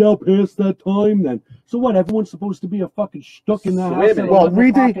don't be out past that time then. So what, everyone's supposed to be a fucking stuck in that house? Well,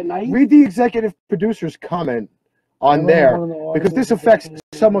 read the executive producer's comment on there, because this affects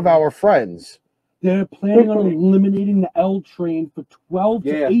some of our friends. They're planning on eliminating the L train for 12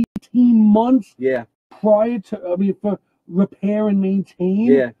 to 18 months prior to, for repair and maintain.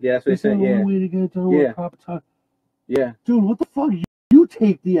 Yeah, that's what they said. Yeah. Way to get it done at proper time. Yeah. Dude, what the fuck? You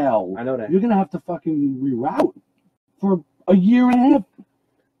take the L. I know that. You're going to have to fucking reroute for a year and a half.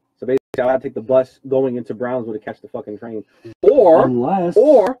 So basically, I gotta take the bus going into Brownsville to catch the fucking train. Or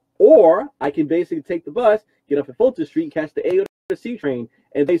I can basically take the bus, get up at Fulton Street, catch the A or the C train,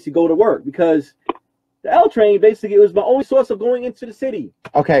 and basically go to work, because the L train basically, it was my only source of going into the city.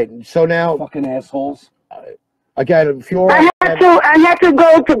 Okay, so now fucking assholes. Again, if you're I had to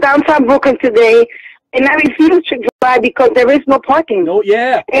go to downtown Brooklyn today, and I refused to drive because there is no parking. No,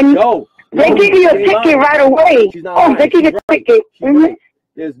 and they give you a ticket right away. They give you a ticket.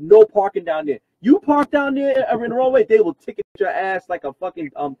 There's no parking down there. You park down there in the wrong way, they will ticket your ass like a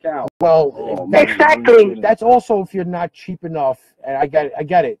fucking cow. Well, exactly. That's also if you're not cheap enough. And I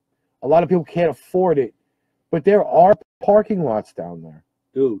get it. A lot of people can't afford it, but there are parking lots down there.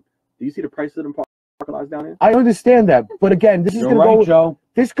 Dude, do you see the prices of them parking lots down there? I understand that, but again, this is going to go. Joe.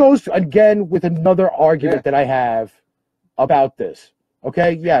 This goes again with another argument that I have about this.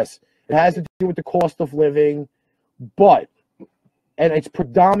 Okay, yes, it has to do with the cost of living, but. And it's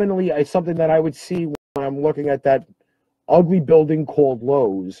predominantly something that I would see when I'm looking at that ugly building called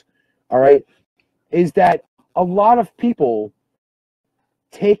Lowe's, all right, is that a lot of people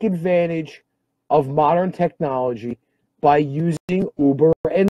take advantage of modern technology by using Uber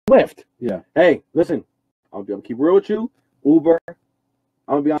and Lyft. Yeah. Hey, listen, I'm going to keep real with you. Uber, I'm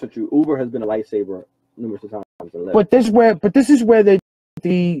going to be honest with you, Uber has been a lifesaver numerous times. But this is where this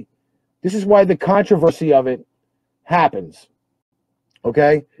is why the controversy of it happens.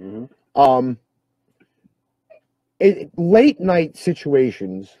 Okay. Late night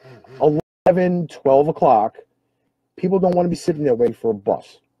situations, 11, 12 o'clock, people don't want to be sitting there waiting for a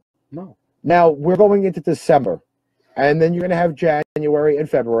bus. No. Now we're going into December, and then you're going to have January and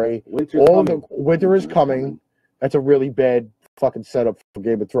February. Winter is coming. That's a really bad fucking setup for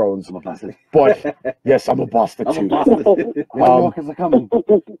Game of Thrones. But yes, I'm a bastard too.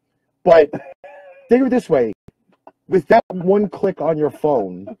 But think of it this way. With that one click on your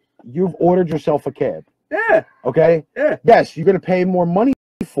phone, you've ordered yourself a cab. Yeah. Okay? Yeah. Yes, you're going to pay more money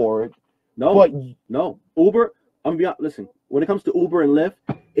for it. No. But no. Uber, I'm going to be honest, listen, when it comes to Uber and Lyft,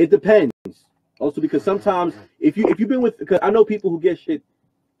 it depends. Also, because sometimes, if you've been with, because I know people who get shit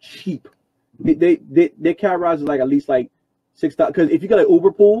cheap. Their cab rides is like at least like $6. Because if you got an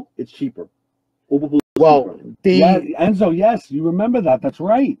Uber pool, it's cheaper. Uber pool Enzo, yes, you remember that. That's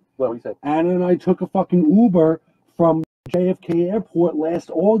right. What you said? Anna and I took a fucking Uber from JFK Airport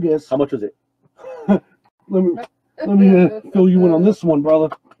last August. How much was it? let me fill you in on this one, brother.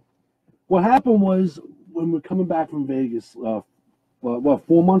 What happened was, when we're coming back from Vegas, 4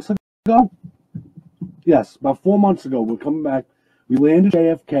 months ago? Yes, about 4 months ago, we're coming back. We landed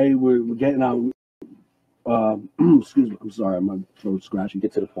JFK. We're getting out. Excuse me. I'm sorry. My throat's scratchy.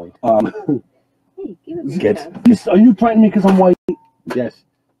 Get to the point. Are you threatening me because I'm white? Yes.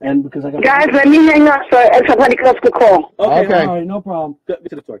 And because I got guys, let me hang up so somebody else could call. Okay. All right, no problem. Get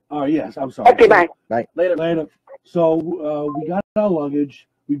to the story. All right, yes, I'm sorry. Okay, bye. Bye. Later. So we got our luggage.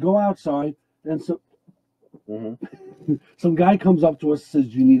 We go outside, and some guy comes up to us and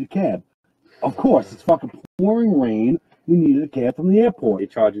says, "Do you need a cab?" Of course, it's fucking pouring rain. We needed a cab from the airport. They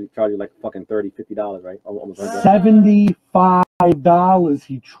charge you like fucking $30, $50, right? Almost $75.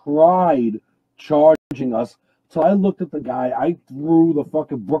 He tried charging us. So I looked at the guy, I threw the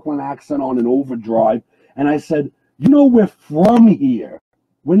fucking Brooklyn accent on an overdrive, and I said, you know, we're from here.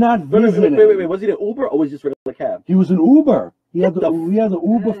 We're not visiting. Wait. Was he an Uber or was he just regular cab? He was an Uber. He had the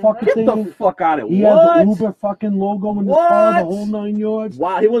Uber fucking thing. Get the fuck out of it. He had the Uber fucking logo in the car, the whole 9 yards.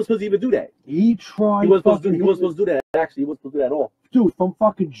 Wow, he wasn't supposed to even do that. He tried. He wasn't supposed to do that. Actually, he wasn't supposed to do that at all. Dude, from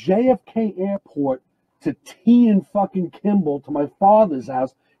fucking JFK Airport to T and fucking Kimball to my father's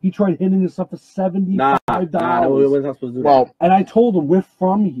house, he tried hitting us up for $75. Nah, he wasn't supposed to do that. Well, and I told him, we're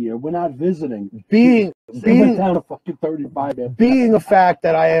from here. We're not visiting. Being down to fucking 35. Being a fact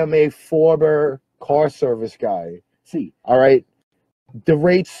that I am a former car service guy. See. All right. The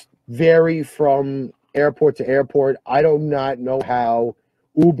rates vary from airport to airport. I do not know how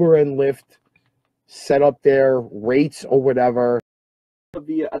Uber and Lyft set up their rates or whatever.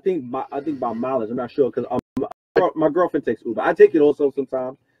 I think by mileage. I'm not sure because my girlfriend takes Uber. I take it also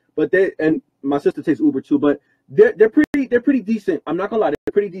sometimes, but and my sister takes Uber too. But they're pretty decent. I'm not gonna lie,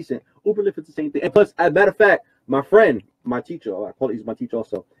 they're pretty decent. Uber, Lyft, it's the same thing. And plus, as a matter of fact, my friend, my teacher, I call it, he's my teacher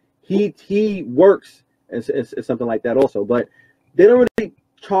also. He works and something like that also. But they don't really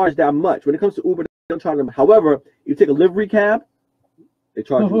charge that much when it comes to Uber. They don't charge them. However, if you take a livery cab, they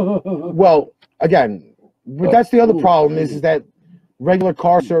charge you. Well, again, that's the other problem is that regular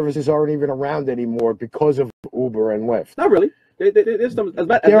car services aren't even around anymore because of Uber and Lyft. Not really. There's some.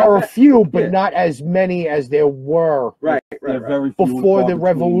 There are a few, but not as many as there were. Right. Very few Before the between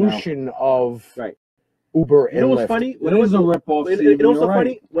revolution of Right. Uber and You know what's Lyft. funny? It is a ripoff. You know what's so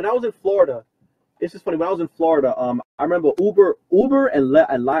funny? When I was in Florida, it's just funny. When I was in Florida, I remember Uber and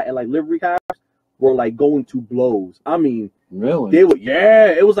like livery cabs were like going to blows. I mean, Really? they were. Yeah,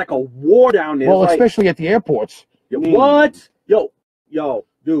 it was like a war down there. Well, Like, especially at the airports. what? Yo,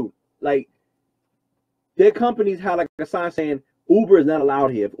 dude, like their companies had like a sign saying Uber is not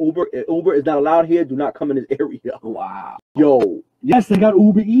allowed here. If Uber is not allowed here, do not come in this area. Wow. Yo, Yes, they got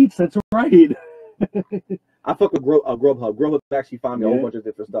Uber Eats. That's right. I fuck with Grubhub. Grubhub actually found me a whole bunch of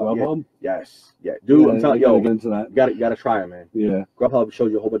different stuff. Grubhub? Yes, dude. I'm telling you, get into that. you gotta try it, man. Yeah. Grubhub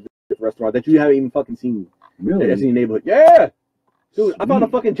shows you a whole bunch of different restaurants that you haven't even fucking seen. Really? That's in your neighborhood. Yeah, dude. I found a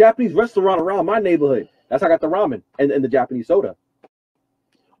fucking Japanese restaurant around my neighborhood. That's how I got the ramen and the Japanese soda.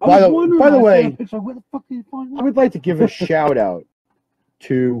 By the way, where the fuck did you find I would like to give a shout out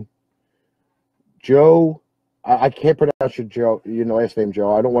to Joe. I can't pronounce your last name,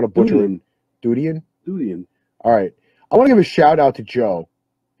 Joe. I don't want to butcher it. Dudian? Dudian. All right. I want to give a shout out to Joe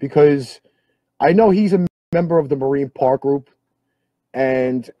because I know he's a member of the Marine Park Group,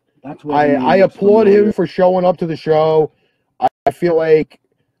 and That's what I applaud him for showing up to the show. I feel like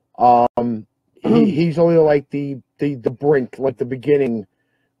he's only like the brink, like the beginning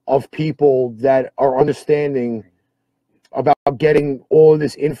of people that are understanding about getting all of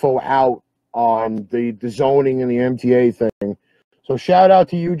this info out on the zoning and the MTA thing. So shout out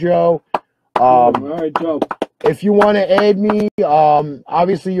to you, Joe. All right, Joe. If you want to add me,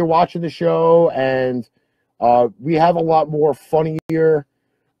 obviously you're watching the show, and we have a lot more funnier,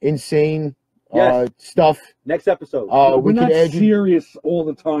 insane stuff. Next episode. We're not serious all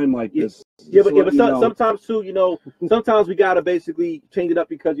the time like this. Yeah, but sometimes too, sometimes we gotta basically change it up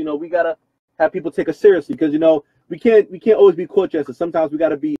because we gotta have people take us seriously because we can't always be court jesters. Sometimes we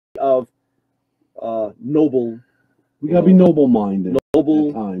gotta be of noble. We gotta be noble-minded.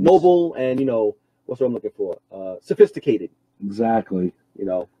 Noble, and what's what I'm looking for? Sophisticated. Exactly.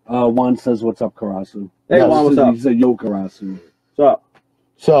 Juan says, "What's up, Karasu?" Hey, Juan, what's up? He said, "Yo, Karasu." What's up?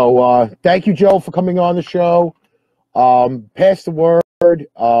 So thank you, Joe, for coming on the show. Pass the word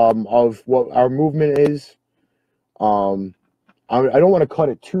of what our movement is. I don't want to cut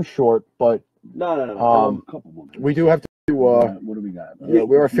it too short, but no. Couple more. We do have to. What do we got?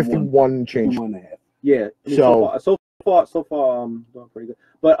 We're at 51 change. 51 and a half. Yeah. So far, doing pretty good.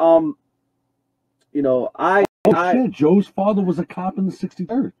 But Shit, Joe's father was a cop in the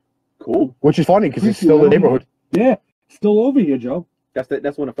 63rd. Cool. Which is funny because it's still in the neighborhood. Yeah, still over here, Joe.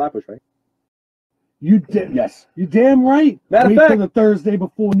 That's one of Flatbush, right? Yes. You damn right. Matter of Wait fact, till the Thursday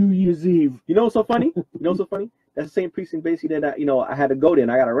before New Year's Eve. You know what's so funny? That's the same precinct basically that I had to go there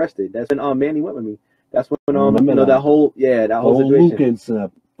and I got arrested. That's when Manny went with me. That's when that whole situation. Lucas,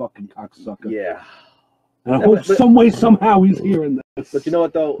 fucking cocksucker. Yeah. And I hope some way somehow he's hearing this. But you know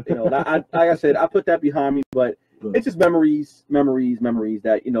what though? Like I said, I put that behind me, but it's just memories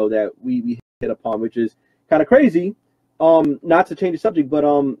that that we hit upon, which is kind of crazy. Not to change the subject, but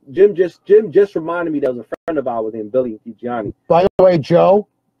Jim just reminded me that was a friend of ours named Billy Gianni. By the way, Joe,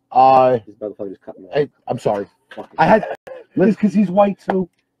 this motherfucker just cut me off. I'm sorry. I had because he's white too.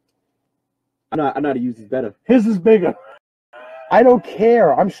 I know how to use this better. His is bigger. I don't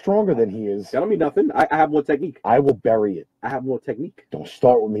care. I'm stronger than he is. That don't mean nothing. I have more technique. I will bury it. I have more technique. Don't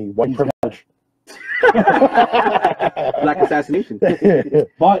start with me. White privilege. Black assassination.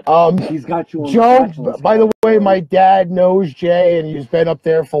 But he's got you on Joe, by the way, my dad knows Jay, and he's been up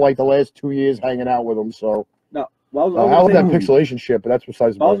there for like the last 2 years hanging out with him. So no, I love that pixelation shit, but that's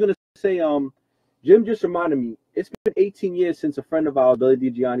besides the point. I was gonna say, Jim just reminded me. It's been 18 years since a friend of ours, Billy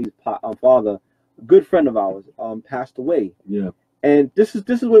DiGianni's father, a good friend of ours, passed away. Yeah. And this is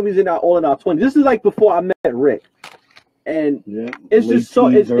when we was all in our 20s. This is like before I met Rick. And it's just so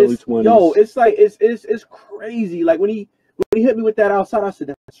it's like it's crazy. Like when he hit me with that outside, I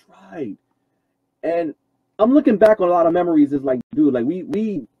said, that's right. And I'm looking back on a lot of memories. It's like, dude, like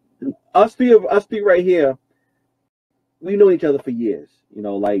we us three right here, we've known each other for years.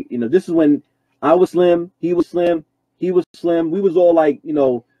 This is when I was slim, he was slim, he was slim. We was all like,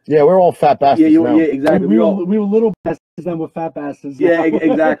 Yeah, we're all fat bastards now. Yeah, exactly. We were little bastards and we're fat bastards. Yeah,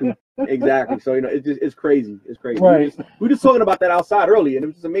 exactly. So it's crazy. It's crazy. Right. We were just talking about that outside earlier, and it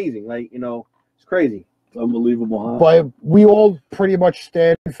was just amazing. Like it's crazy. It's unbelievable, huh? But we all pretty much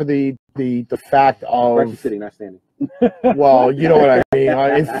stand for the fact of. We're actually sitting, not standing. Well, you know what I mean.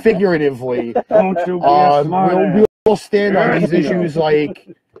 And figuratively, Don't you be a smart we all stand on these issues, like,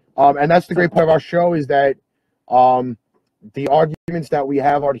 and that's the great part of our show is that, the arguments that we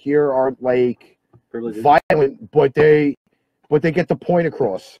have out here aren't like Privileges. violent, but they get the point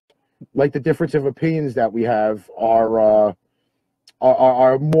across. Like the difference of opinions that we have are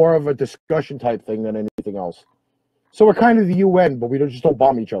more of a discussion type thing than anything else. So we're kind of the UN, but we just don't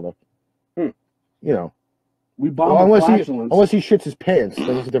bomb each other. You know, we bomb unless he shits his pants,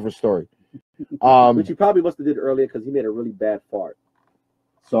 then it's a different story. Which he probably must have did earlier because he made a really bad fart.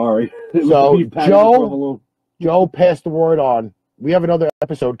 Sorry. So Joe passed the word on. We have another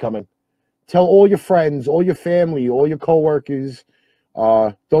episode coming. Tell all your friends, all your family, all your coworkers.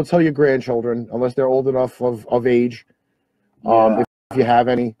 Don't tell your grandchildren unless they're old enough of age. If you have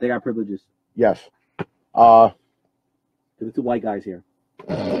any. They got privileges. Yes. There's two white guys here.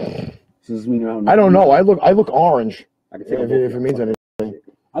 I don't know. I look orange. I can take if it means anything.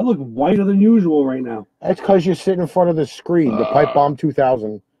 I look whiter than usual right now. That's because you're sitting in front of the screen. The Pipe Bomb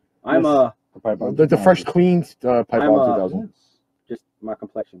 2000. I'm the fresh clean Pipe Bomb 2000. Just my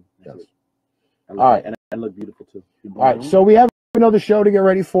complexion. Yes. All right, and I look beautiful too. All right, so we have another show to get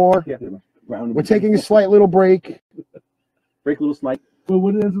ready for. Yeah. We're taking a slight little break. Break a little slight. But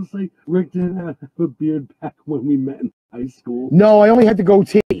what does it say? Rick didn't have a beard back when we met in high school. No, I only had the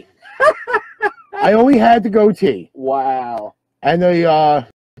goatee. I only had the goatee. Wow. And the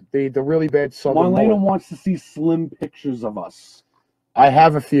really bad southern Marlena mullet. wants to see slim pictures of us. I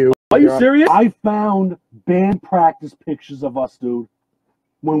have a few. Are you serious? I found band practice pictures of us, dude,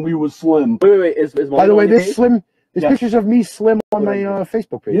 when we were slim. Wait. By the way, there's page? pictures of me slim on my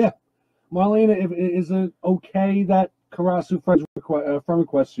Facebook page. Yeah. Marlena, is it okay that Karasu friend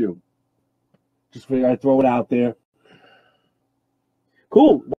requests you? Just figure I throw it out there.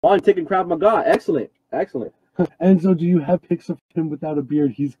 Cool. One taking Krav Maga. Excellent. Enzo, do you have pics of him without a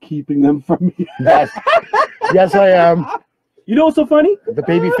beard? He's keeping them from me. Yes, I am. You know what's so funny? The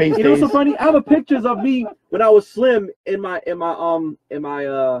baby face You know what's so days. funny? I have pictures of me when I was slim in my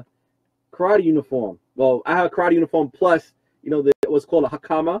karate uniform. Well, I have a karate uniform plus, what's called a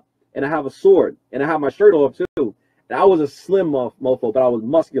hakama, and I have a sword, and I have my shirt off too. And I was a slim mofo, but I was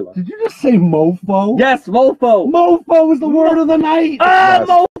muscular. Did you just say mofo? Yes, mofo. Mofo is the word of the night. Yes.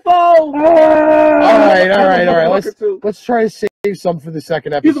 Mofo. All right. Let's try to save some for the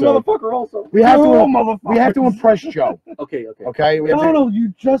second episode. He's a motherfucker also. We have to impress Joe. Okay. Okay. Donald,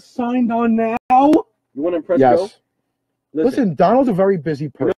 you just signed on now. You want to impress Joe? Yes. Listen, Donald's a very busy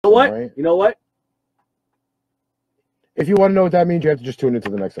person. You know what? Right? You know what? If you want to know what that means, you have to just tune into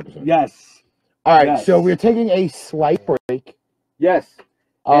the next episode. Yes. All right. Yes. So we're taking a slight break. Yes.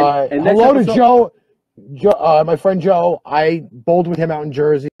 And next hello to episode- Joe, my friend Joe. I bowled with him out in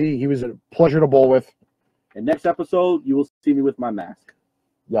Jersey. He was a pleasure to bowl with. And next episode, you will see me with my mask.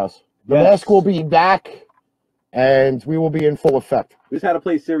 Yes. The mask will be back, and we will be in full effect. We just had to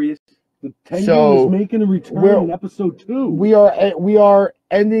play serious. The Tengu So, is making a return in episode 2. We are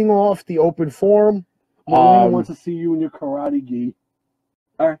ending off the open forum. Marlena wants to see you in your karate gi.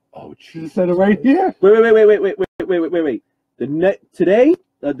 All right. Oh, She jeez. said it right here. Wait. Today,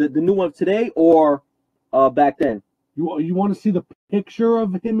 the new one today or back then? You want to see the picture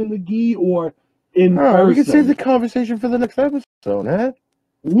of him in the gi or in All right, person? we can save the conversation for the next episode, huh?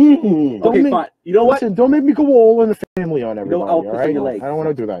 Okay, fine. You know what? Listen, don't make me go all in the family on everybody. I'll all piss on right? your leg. I don't want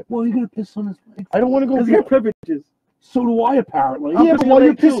to do that. Well, you're gonna piss on his leg. I don't want to go. Because you have privileges. So do I, apparently. Yeah, but pissing while on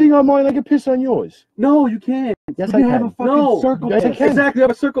you're your leg, pissing on mine, I can piss on yours. No, you can't. Yes, You I can have can. a fucking No. circle Yes, I piss. can. Exactly. You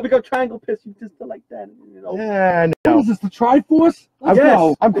have a circle. We got triangle piss. You just do like that. Yeah, What no. is this, the Triforce? Let's Yes.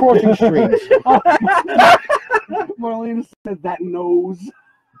 go. I'm crossing streams. Marlena said that nose.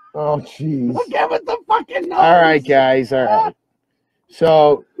 Oh, jeez. Look at with the fucking nose. All right, guys. All right.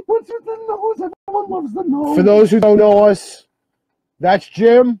 So, What's with the nose? Everyone loves the nose. for those who don't know us, that's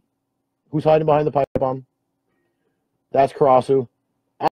Jim, who's hiding behind the pipe bomb. That's Karasu.